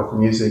awful lot with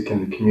music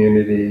in the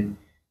community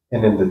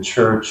and in the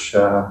church.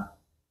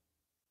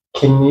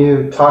 Can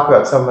you talk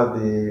about some of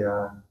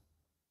the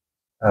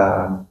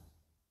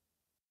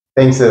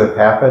things that have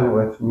happened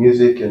with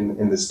music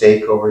in the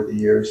stake over the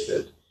years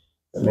that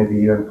maybe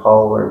you and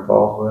Paul were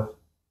involved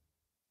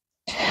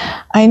with?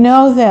 I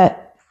know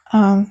that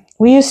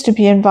we used to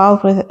be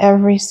involved with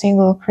every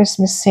single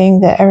Christmas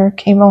sing that ever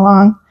came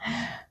along.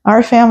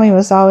 Our family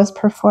was always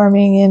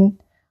performing in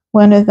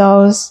one of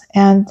those,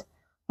 and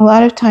a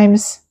lot of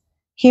times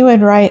he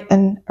would write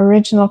an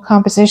original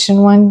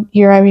composition. One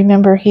year I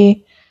remember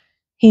he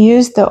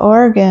used the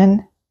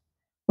organ.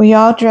 We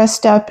all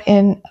dressed up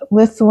in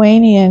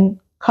Lithuanian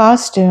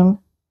costume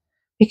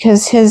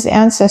because his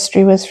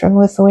ancestry was from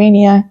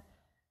Lithuania,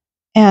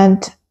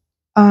 and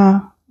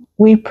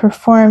we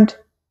performed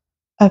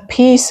a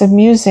piece of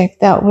music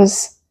that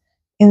was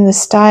in the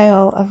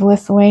style of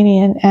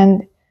Lithuanian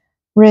and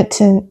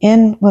written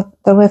in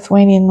the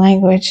Lithuanian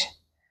language,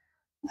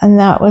 and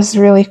that was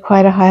really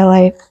quite a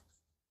highlight.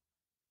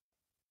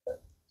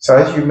 So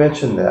as you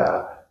mentioned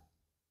that,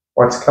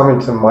 what's coming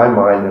to my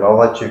mind, and I'll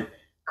let you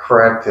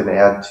correct and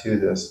add to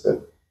this,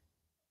 but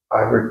I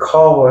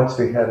recall once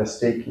we had a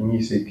stake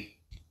music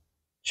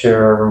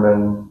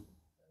chairperson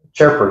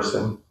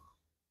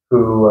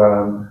who,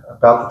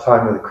 about the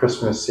time of the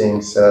Christmas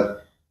scene,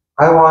 said,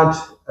 I want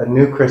a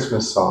new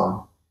Christmas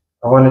song.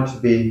 I want it to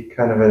be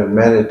kind of in a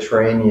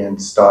Mediterranean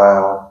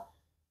style.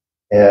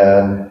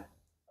 And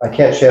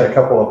she had a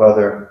couple of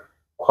other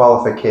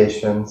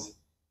qualifications.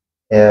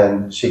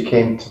 And she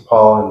came to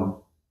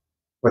Paul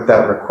with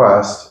that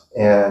request,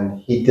 and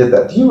he did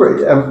that. Do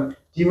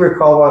you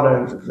recall what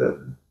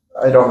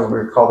I don't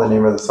recall the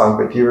name of the song,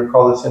 but do you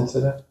recall this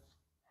incident?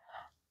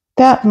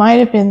 That might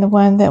have been the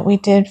one that we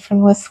did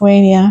from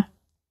Lithuania.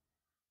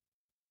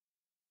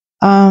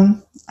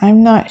 I'm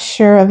not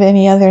sure of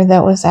any other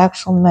that was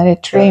actual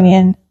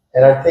Mediterranean.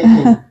 Yeah. And I'm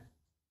thinking,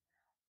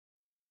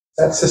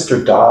 that's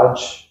Sister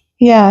Dodge.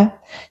 Yeah,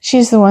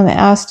 she's the one that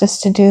asked us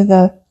to do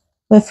the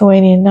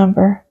Lithuanian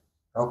number.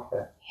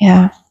 Okay.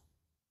 Yeah.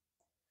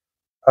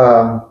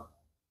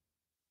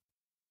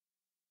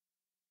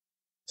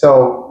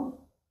 So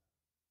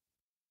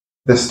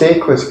the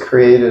stake was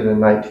created in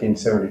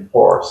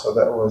 1974, so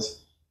that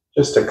was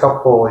just a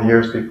couple of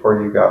years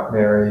before you got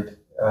married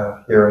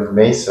here in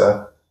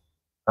Mesa.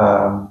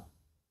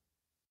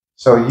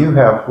 So you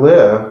have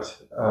lived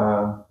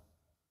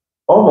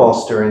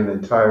almost during the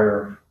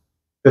entire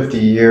 50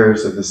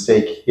 years of the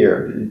stake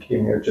here. You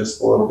came here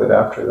just a little bit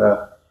after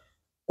that.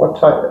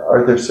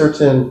 Are there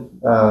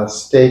certain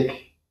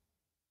stake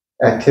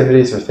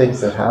activities or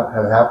things that have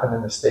happened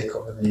in the stake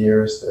over the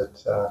years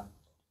that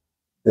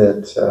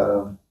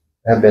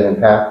have been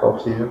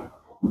impactful to you?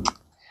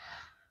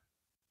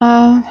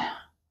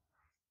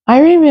 I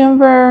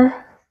remember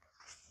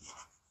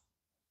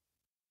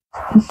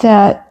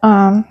that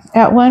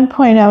at one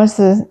point I was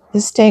the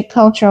state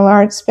cultural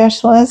arts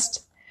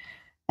specialist,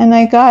 and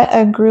I got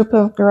a group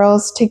of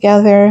girls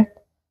together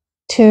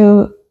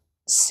to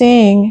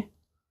sing,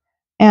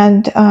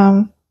 and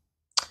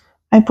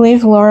I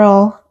believe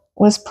Laurel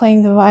was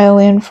playing the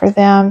violin for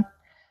them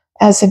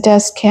as a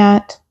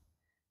descant,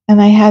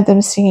 and I had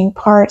them singing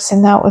parts,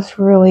 and that was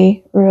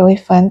really, really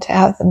fun to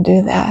have them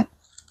do that.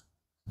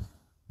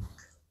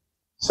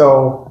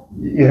 So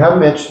you have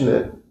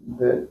mentioned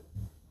that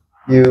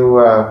you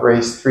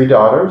raised 3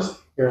 daughters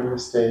here in the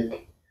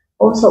stake.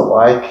 What was it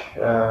like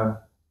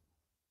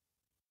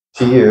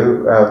to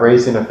you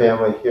raising a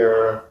family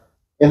here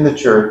in the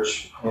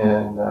church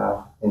in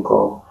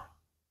Globe?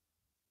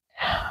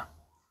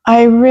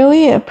 I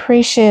really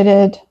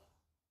appreciated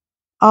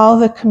all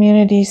the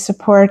community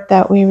support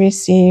that we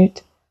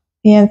received,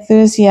 the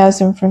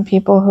enthusiasm from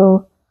people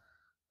who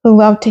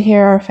loved to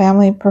hear our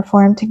family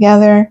perform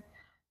together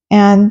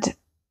and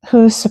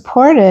who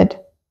supported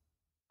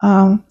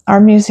our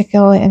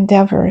musical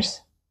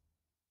endeavors.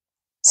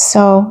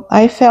 So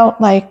I felt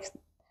like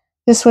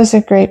this was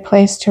a great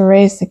place to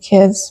raise the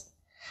kids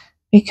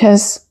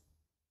because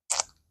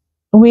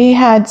we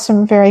had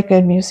some very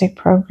good music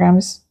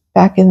programs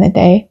back in the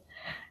day,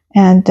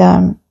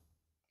 and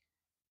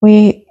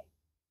we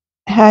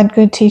had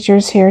good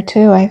teachers here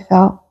too, I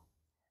felt.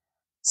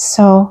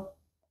 So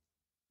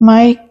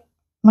my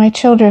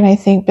children, I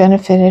think,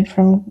 benefited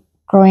from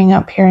growing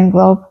up here in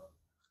Globe.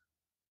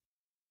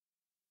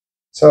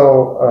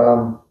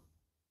 So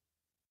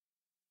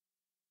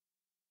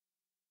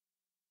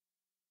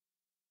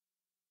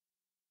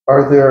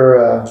are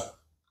there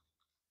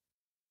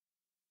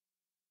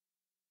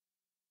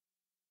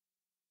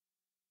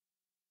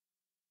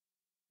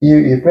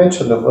you've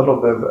mentioned a little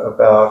bit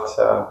about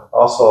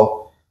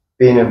also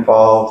being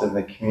involved in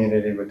the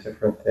community with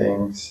different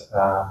things.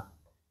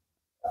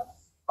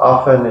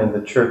 Often in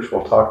the church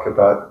we'll talk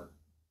about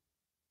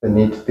the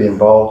need to be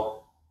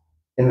involved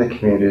in the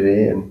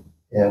community, and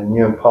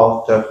you and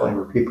Paul definitely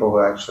were people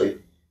who actually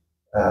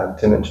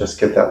didn't just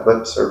get that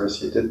lip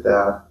service, you did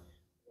that.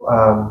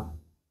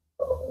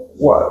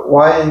 Why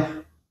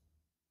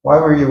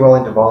were you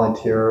willing to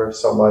volunteer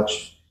so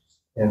much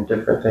in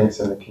different things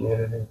in the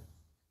community?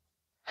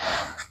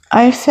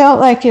 I felt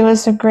like it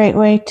was a great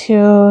way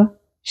to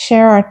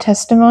share our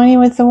testimony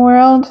with the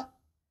world.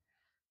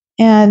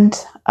 And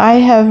I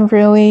have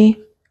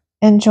really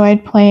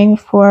enjoyed playing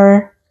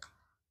for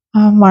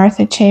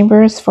Martha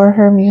Chambers for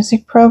her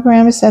music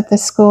programs at the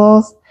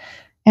schools.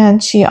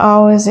 And she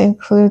always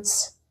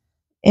includes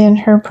in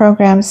her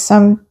programs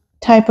some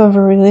type of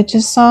a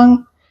religious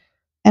song.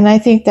 And I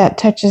think that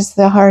touches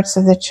the hearts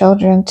of the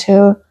children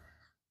to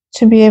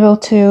be able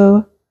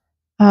to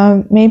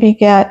maybe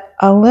get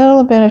a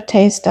little bit of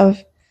taste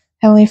of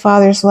Heavenly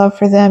Father's love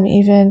for them,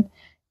 even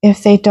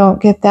if they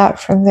don't get that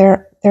from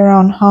their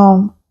own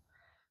home.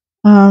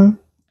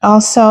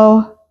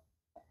 Also,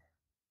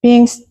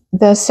 being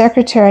the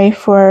secretary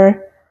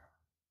for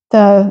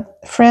the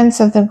Friends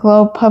of the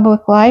Globe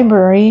Public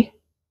Library,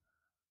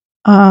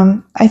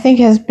 I think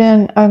has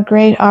been a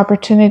great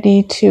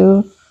opportunity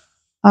to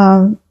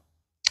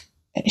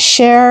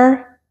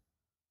share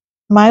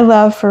my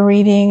love for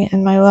reading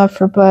and my love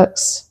for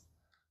books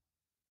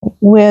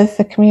with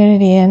the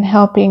community and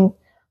helping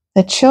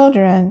the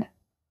children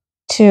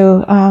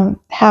to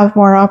have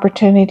more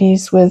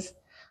opportunities with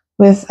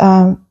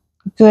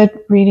good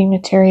reading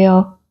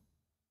material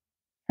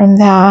from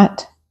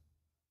that.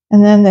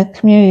 And then the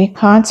community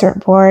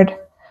concert board,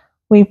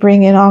 we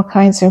bring in all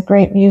kinds of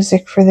great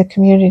music for the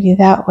community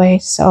that way.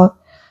 So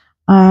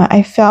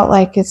I felt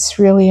like it's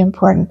really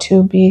important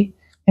to be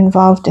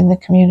involved in the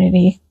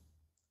community.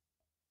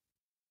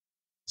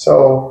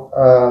 So,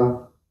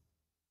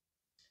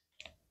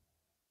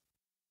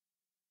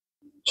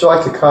 would you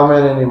like to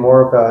comment any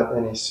more about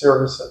any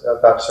service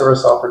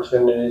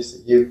opportunities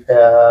that you've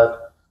had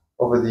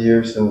over the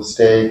years in the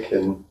stake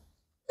and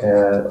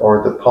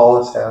or that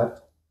Paul has had?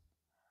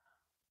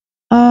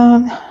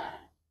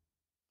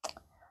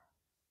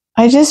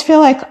 I just feel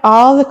like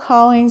all the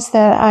callings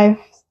that I've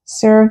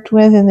served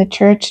with in the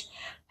church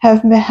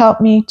have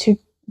helped me to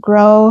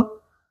grow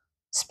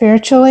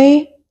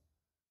spiritually,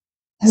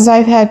 because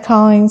I've had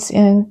callings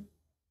in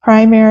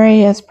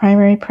primary as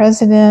primary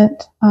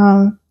president,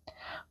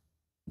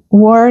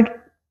 ward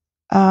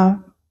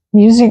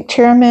music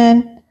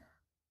chairman,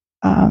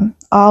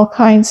 all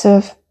kinds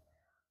of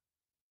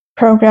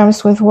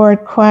programs with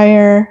ward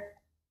choir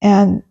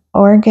and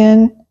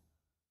organ.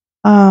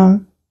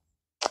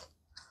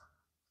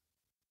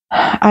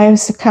 I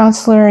was a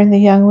counselor in the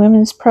Young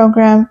Women's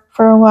Program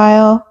for a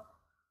while.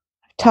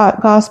 I've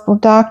taught gospel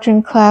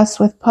doctrine class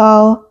with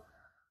Paul.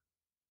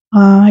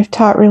 I've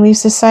taught Relief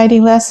Society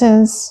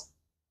lessons.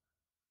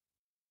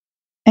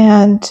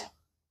 And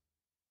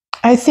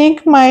I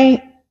think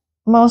my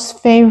most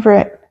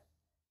favorite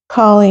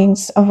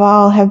callings of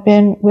all have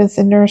been with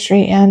the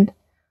nursery and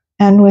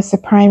with the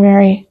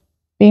primary,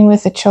 being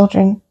with the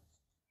children.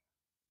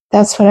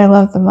 That's what I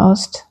love the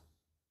most.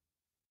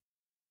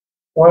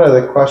 One of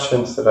the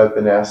questions that I've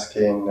been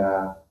asking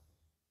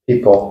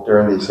people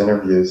during these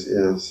interviews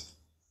is,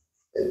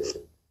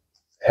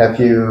 have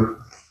you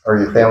or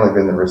your family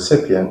been the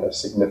recipient of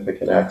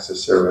significant acts of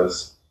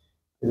service?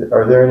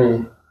 Are there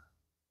any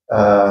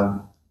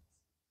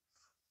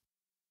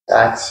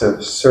acts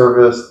of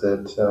service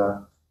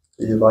that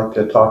you'd like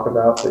to talk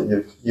about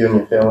that you and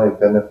your family have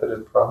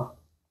benefited from?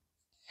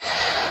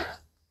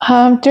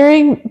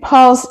 During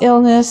Paul's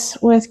illness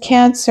with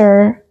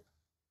cancer,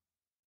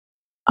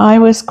 I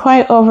was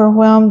quite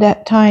overwhelmed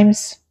at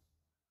times,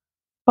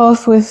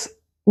 both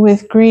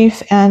with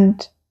grief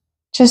and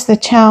just the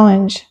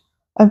challenge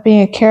of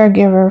being a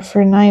caregiver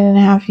for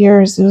 9.5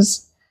 years. It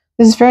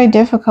was very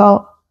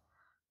difficult.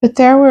 But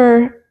there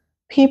were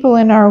people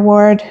in our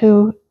ward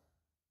who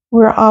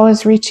were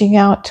always reaching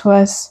out to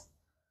us.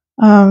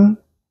 I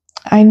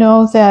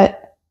know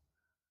that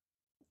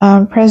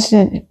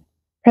President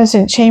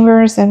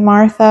Chambers and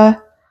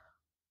Martha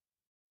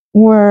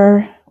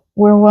were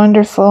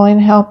wonderful in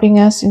helping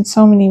us in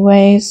so many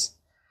ways.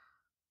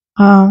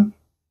 My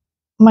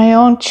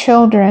own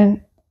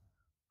children,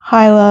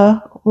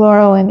 Hyla,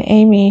 Laurel, and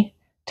Amy,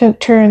 took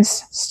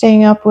turns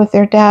staying up with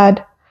their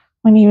dad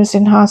when he was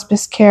in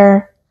hospice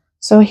care,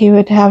 so he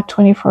would have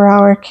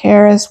 24-hour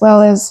care, as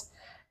well as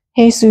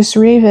Jesus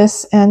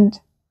Rivas and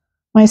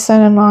my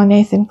son-in-law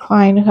Nathan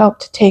Klein, who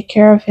helped to take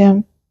care of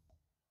him,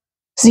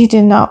 because he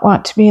did not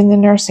want to be in the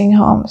nursing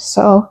home.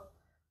 So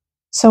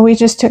we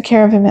just took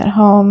care of him at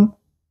home.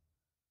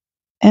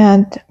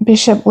 And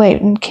Bishop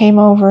Layton came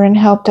over and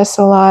helped us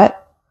a lot.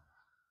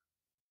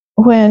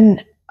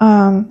 When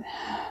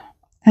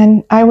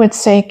and I would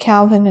say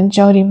Calvin and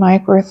Jody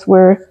Myworth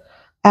were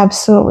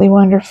absolutely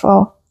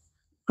wonderful,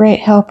 great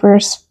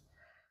helpers.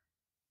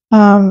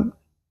 When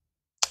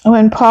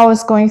Paul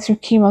was going through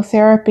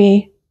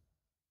chemotherapy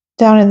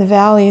down in the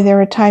valley, there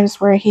were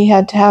times where he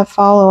had to have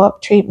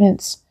follow-up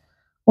treatments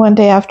one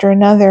day after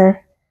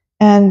another,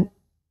 and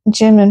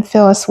Jim and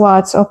Phyllis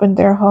Watts opened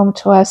their home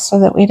to us so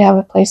that we'd have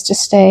a place to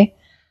stay,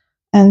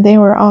 and they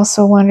were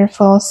also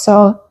wonderful.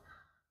 So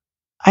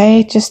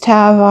I just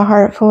have a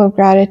heart full of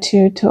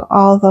gratitude to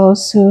all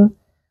those who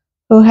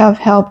have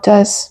helped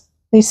us.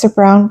 Lisa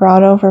Brown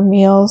brought over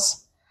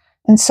meals,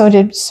 and so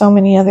did so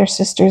many other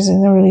sisters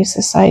in the Relief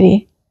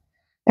Society.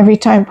 Every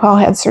time Paul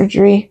had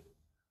surgery,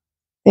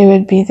 they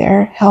would be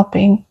there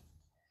helping.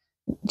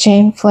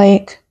 Jane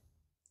Flake,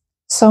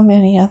 so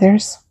many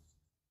others.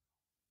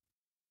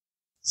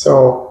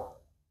 So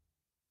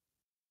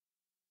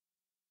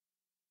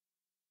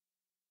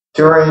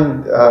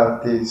during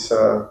these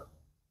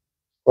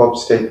Globe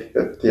State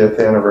 50th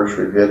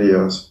anniversary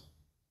videos,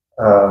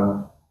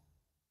 the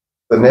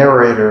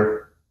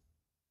narrator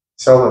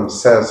seldom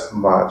says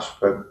much,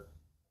 but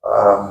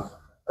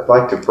I'd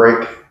like to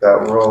break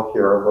that rule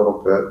here a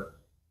little bit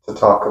to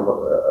talk a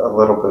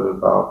little bit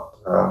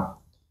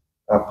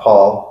about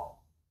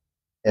Paul,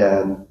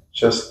 and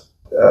just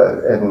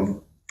and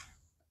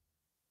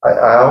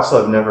I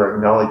also have never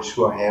acknowledged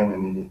who I am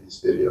in any of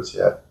these videos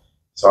yet.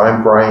 So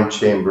I'm Brian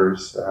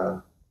Chambers,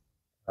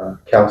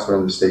 counselor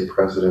in the state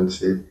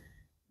presidency,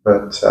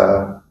 but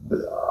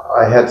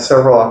I had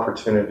several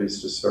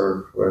opportunities to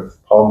serve with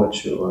Paul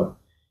Machula,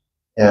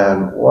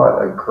 and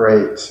what a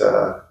great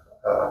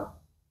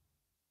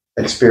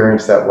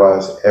experience that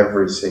was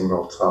every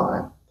single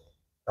time.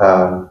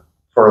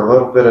 for a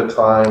little bit of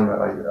time,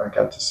 I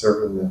got to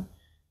serve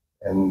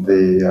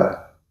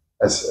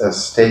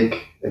as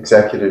stake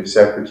executive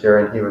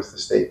secretary, and he was the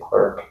state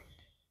clerk.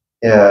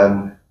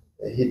 And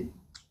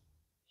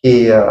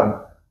he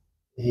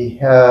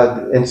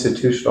had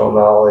institutional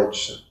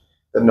knowledge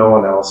that no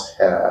one else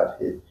had.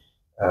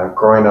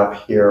 Growing up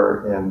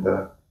here in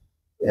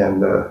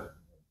the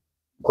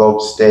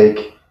Globe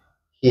Stake,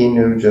 he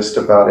knew just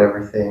about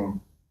everything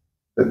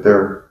that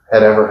there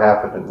had ever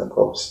happened in the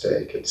Globe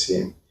Stake, it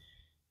seemed.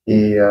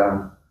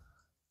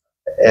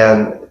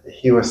 And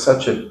he was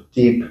such a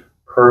deep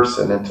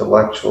person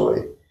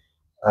intellectually.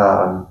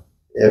 I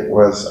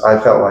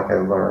felt like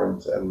I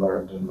learned and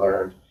learned and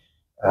learned,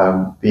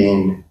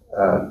 being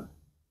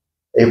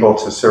able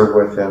to serve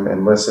with him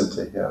and listen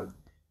to him.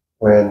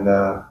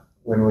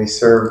 When we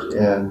served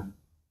in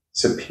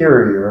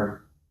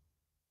Superior,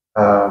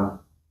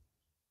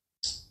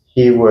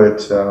 he would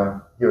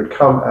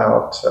come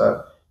out.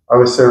 I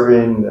was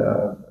serving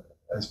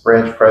as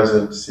branch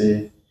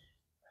presidency.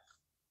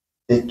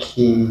 I think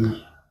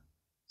he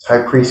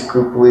high priest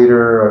group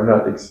leader. I'm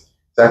not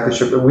exactly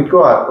sure, but we'd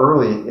go out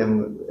early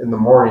in the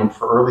morning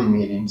for early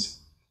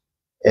meetings,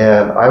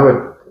 and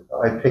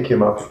I'd pick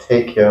him up and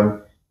take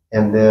him,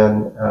 and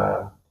then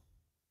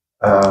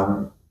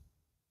on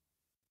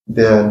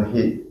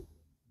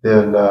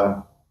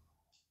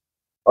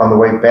the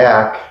way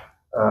back,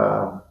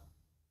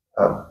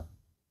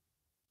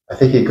 I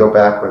think he'd go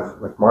back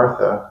with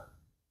Martha,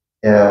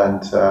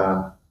 and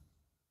I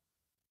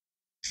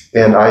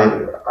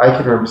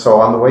can remember.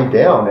 So on the way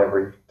down,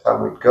 every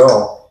time we'd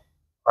go,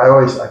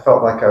 I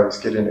felt like I was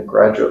getting a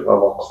graduate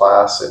level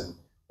class in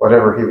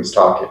whatever he was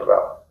talking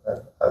about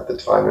at the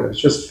time, and it was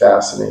just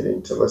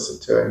fascinating to listen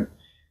to him.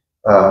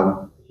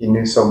 He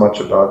knew so much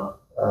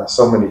about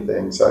so many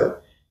things.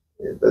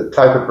 The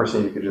type of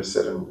person you could just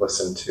sit and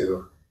listen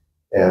to,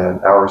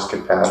 and hours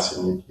could pass,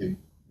 and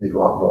you'd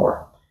want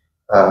more.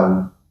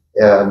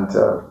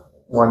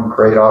 One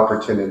great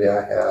opportunity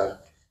I had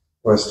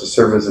was to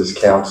serve as his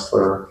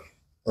counselor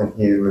when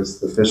he was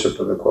the bishop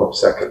of the Globe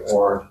Second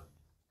Ward.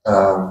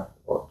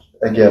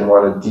 Again,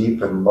 what a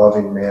deep and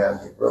loving man.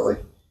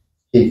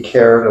 He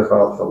cared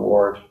about the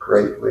Lord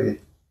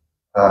greatly,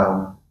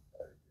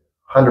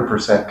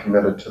 100%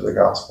 committed to the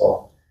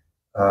gospel,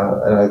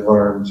 and I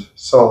learned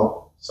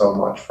so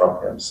much from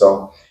him.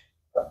 So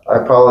I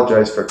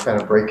apologize for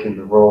kind of breaking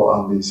the rule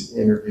on these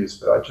interviews,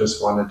 but I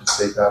just wanted to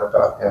say that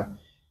about him.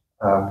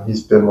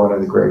 He's been one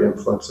of the great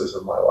influences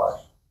of my life.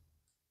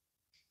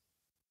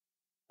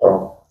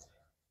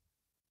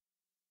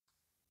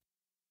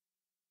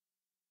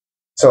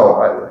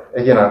 So I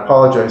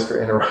apologize for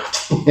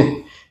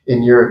interrupting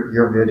in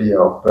your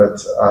video,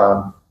 but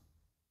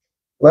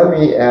let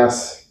me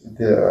ask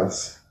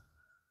this.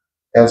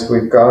 As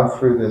we've gone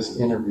through this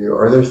interview,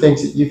 are there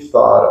things that you've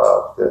thought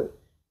of that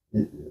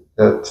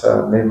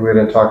maybe we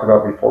didn't talk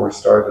about before we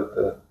started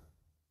the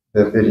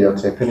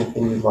videotape?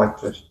 Anything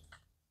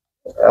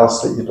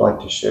else that you'd like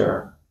to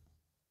share?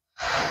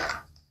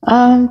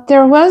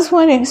 There was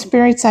one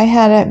experience I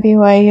had at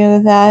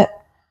BYU that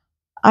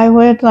I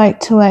would like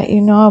to let you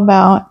know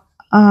about.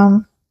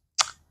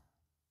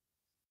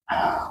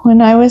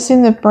 When I was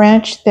in the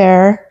branch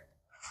there,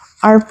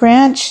 our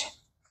branch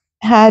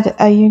had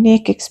a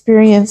unique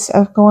experience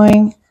of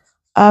going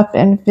up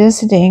and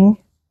visiting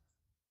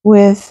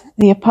with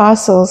the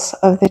apostles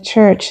of the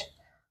church.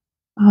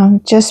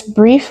 Just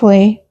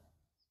briefly,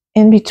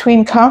 in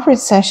between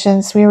conference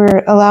sessions, we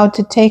were allowed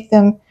to take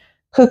them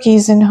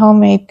cookies and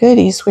homemade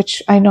goodies,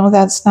 which I know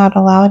that's not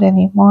allowed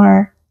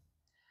anymore.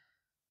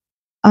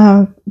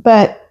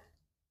 But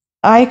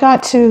I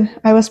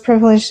was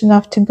privileged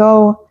enough to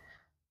go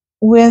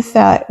with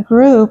that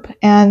group,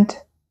 and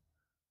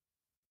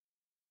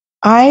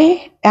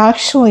I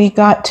actually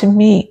got to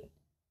meet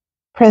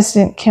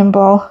President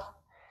Kimball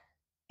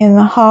in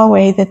the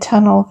hallway, the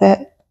tunnel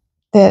that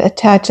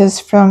attaches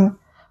from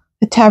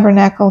the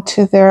tabernacle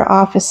to their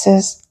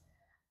offices.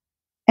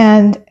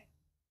 And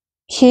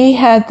he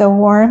had the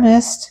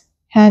warmest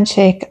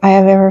handshake I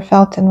have ever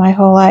felt in my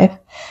whole life.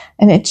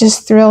 And it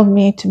just thrilled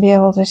me to be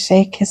able to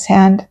shake his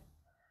hand.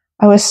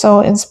 I was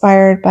so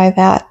inspired by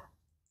that,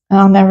 and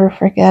I'll never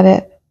forget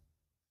it.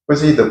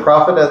 Was he the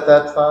prophet at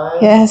that time?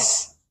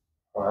 Yes.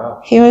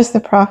 Wow. He was the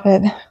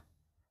prophet.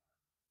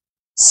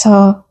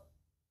 So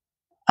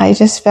I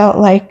just felt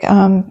like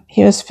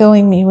he was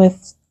filling me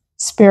with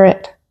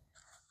spirit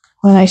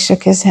when I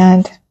shook his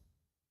hand.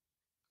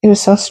 It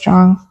was so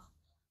strong.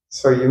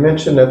 So you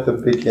mentioned at the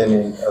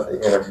beginning of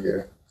the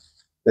interview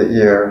that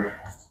your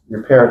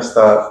parents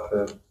thought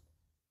that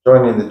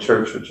joining the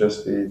church would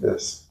just be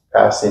this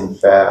passing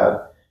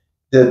fad.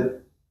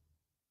 And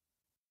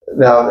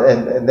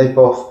they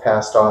both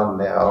passed on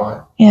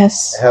now.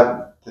 Yes.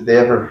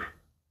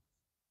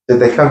 Did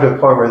they come to a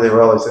point where they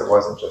realized it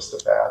wasn't just a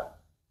fad?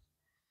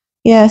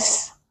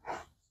 Yes.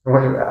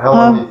 How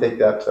long do you think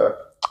that took?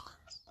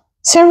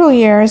 Several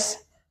years.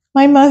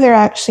 My mother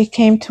actually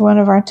came to one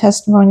of our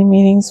testimony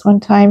meetings one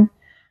time,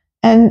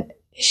 and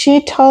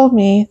she told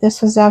me,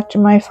 this was after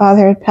my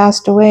father had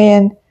passed away,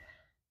 and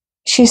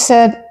she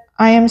said,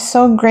 I am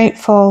so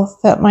grateful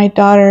that my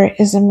daughter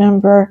is a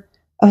member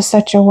of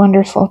such a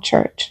wonderful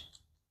church.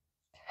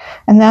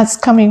 And that's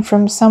coming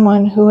from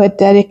someone who had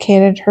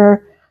dedicated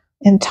her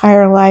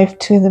entire life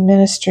to the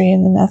ministry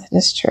in the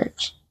Methodist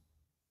Church.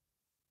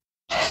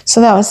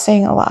 So that was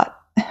saying a lot.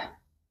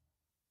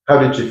 How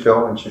did you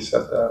feel when she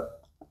said that?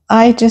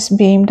 I just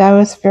beamed. I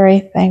was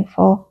very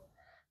thankful,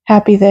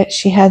 happy that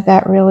she had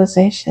that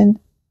realization.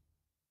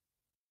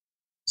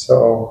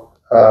 So,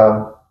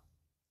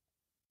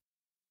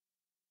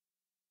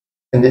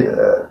 and do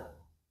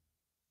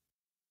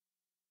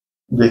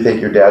you think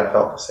your dad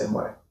felt the same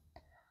way?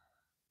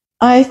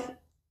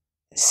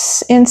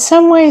 In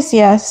some ways,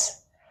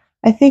 yes.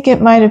 I think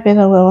it might have been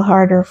a little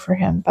harder for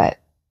him, but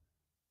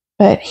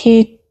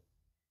he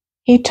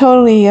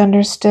totally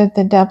understood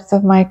the depth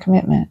of my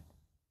commitment.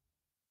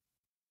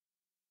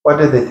 What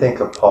did they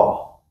think of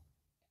Paul?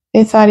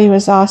 They thought he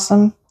was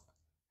awesome.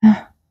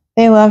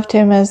 They loved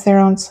him as their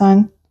own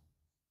son.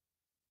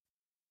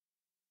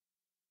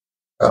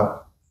 Oh.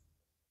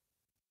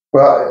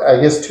 Well, I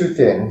guess two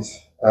things.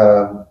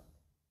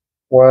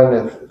 One,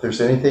 if there's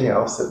anything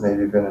else that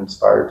maybe you've been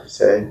inspired to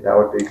say, now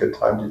would be a good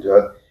time to do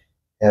it.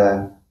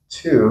 And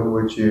two,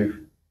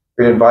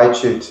 we'd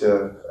invite you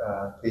to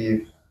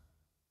leave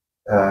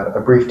a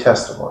brief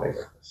testimony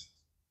with us.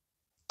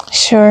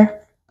 Sure.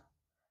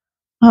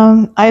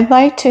 I'd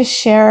like to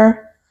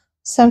share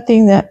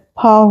something that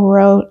Paul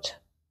wrote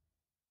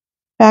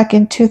back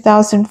in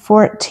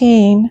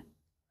 2014.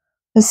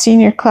 The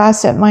senior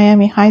class at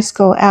Miami High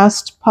School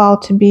asked Paul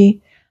to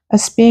be a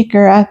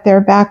speaker at their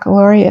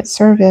baccalaureate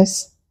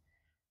service.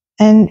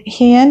 And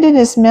he ended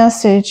his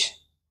message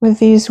with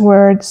these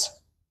words: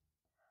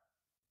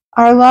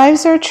 "Our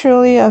lives are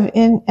truly of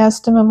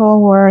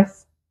inestimable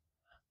worth.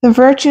 The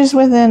virtues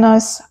within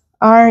us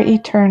are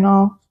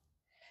eternal.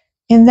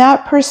 In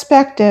that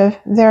perspective,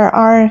 there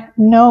are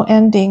no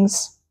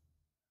endings.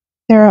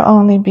 There are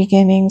only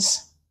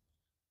beginnings."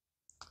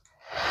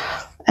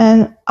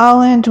 And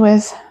I'll end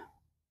with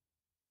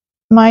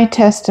my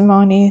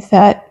testimony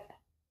that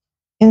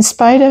in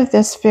spite of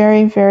this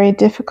very, very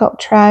difficult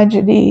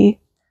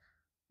tragedy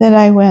that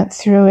I went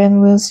through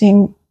in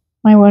losing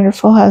my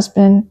wonderful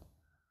husband,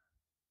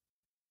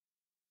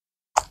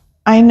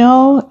 I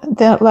know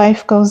that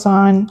life goes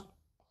on,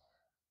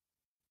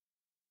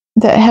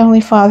 that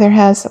Heavenly Father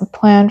has a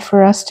plan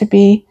for us to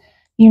be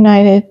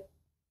united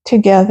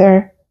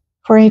together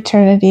for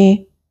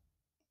eternity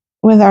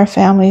with our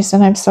families,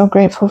 and I'm so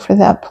grateful for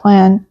that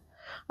plan.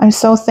 I'm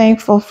so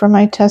thankful for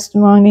my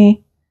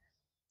testimony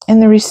in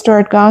the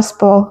restored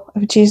gospel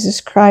of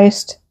Jesus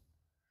Christ,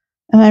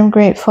 and I'm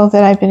grateful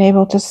that I've been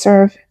able to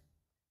serve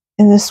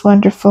in this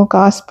wonderful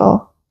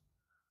gospel.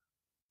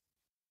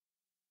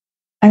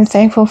 I'm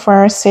thankful for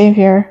our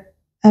Savior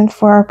and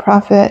for our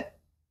prophet,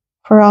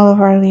 for all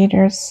of our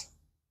leaders.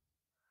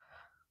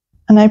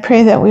 And I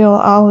pray that we will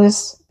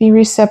always be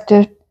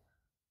receptive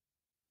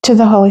to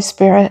the Holy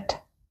Spirit.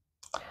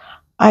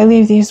 I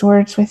leave these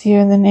words with you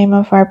in the name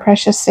of our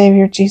precious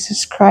Savior,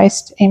 Jesus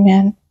Christ.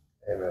 Amen.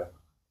 Amen.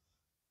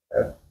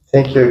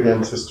 Thank you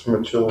again, Sister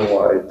Machula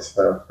White,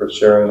 for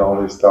sharing all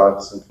these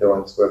thoughts and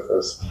feelings with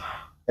us.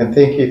 And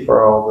thank you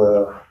for all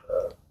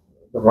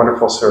the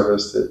wonderful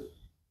service that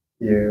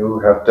you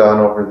have done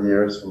over the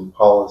years and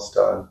Paul has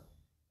done.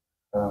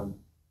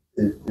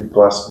 You've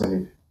blessed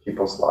many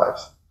people's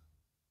lives.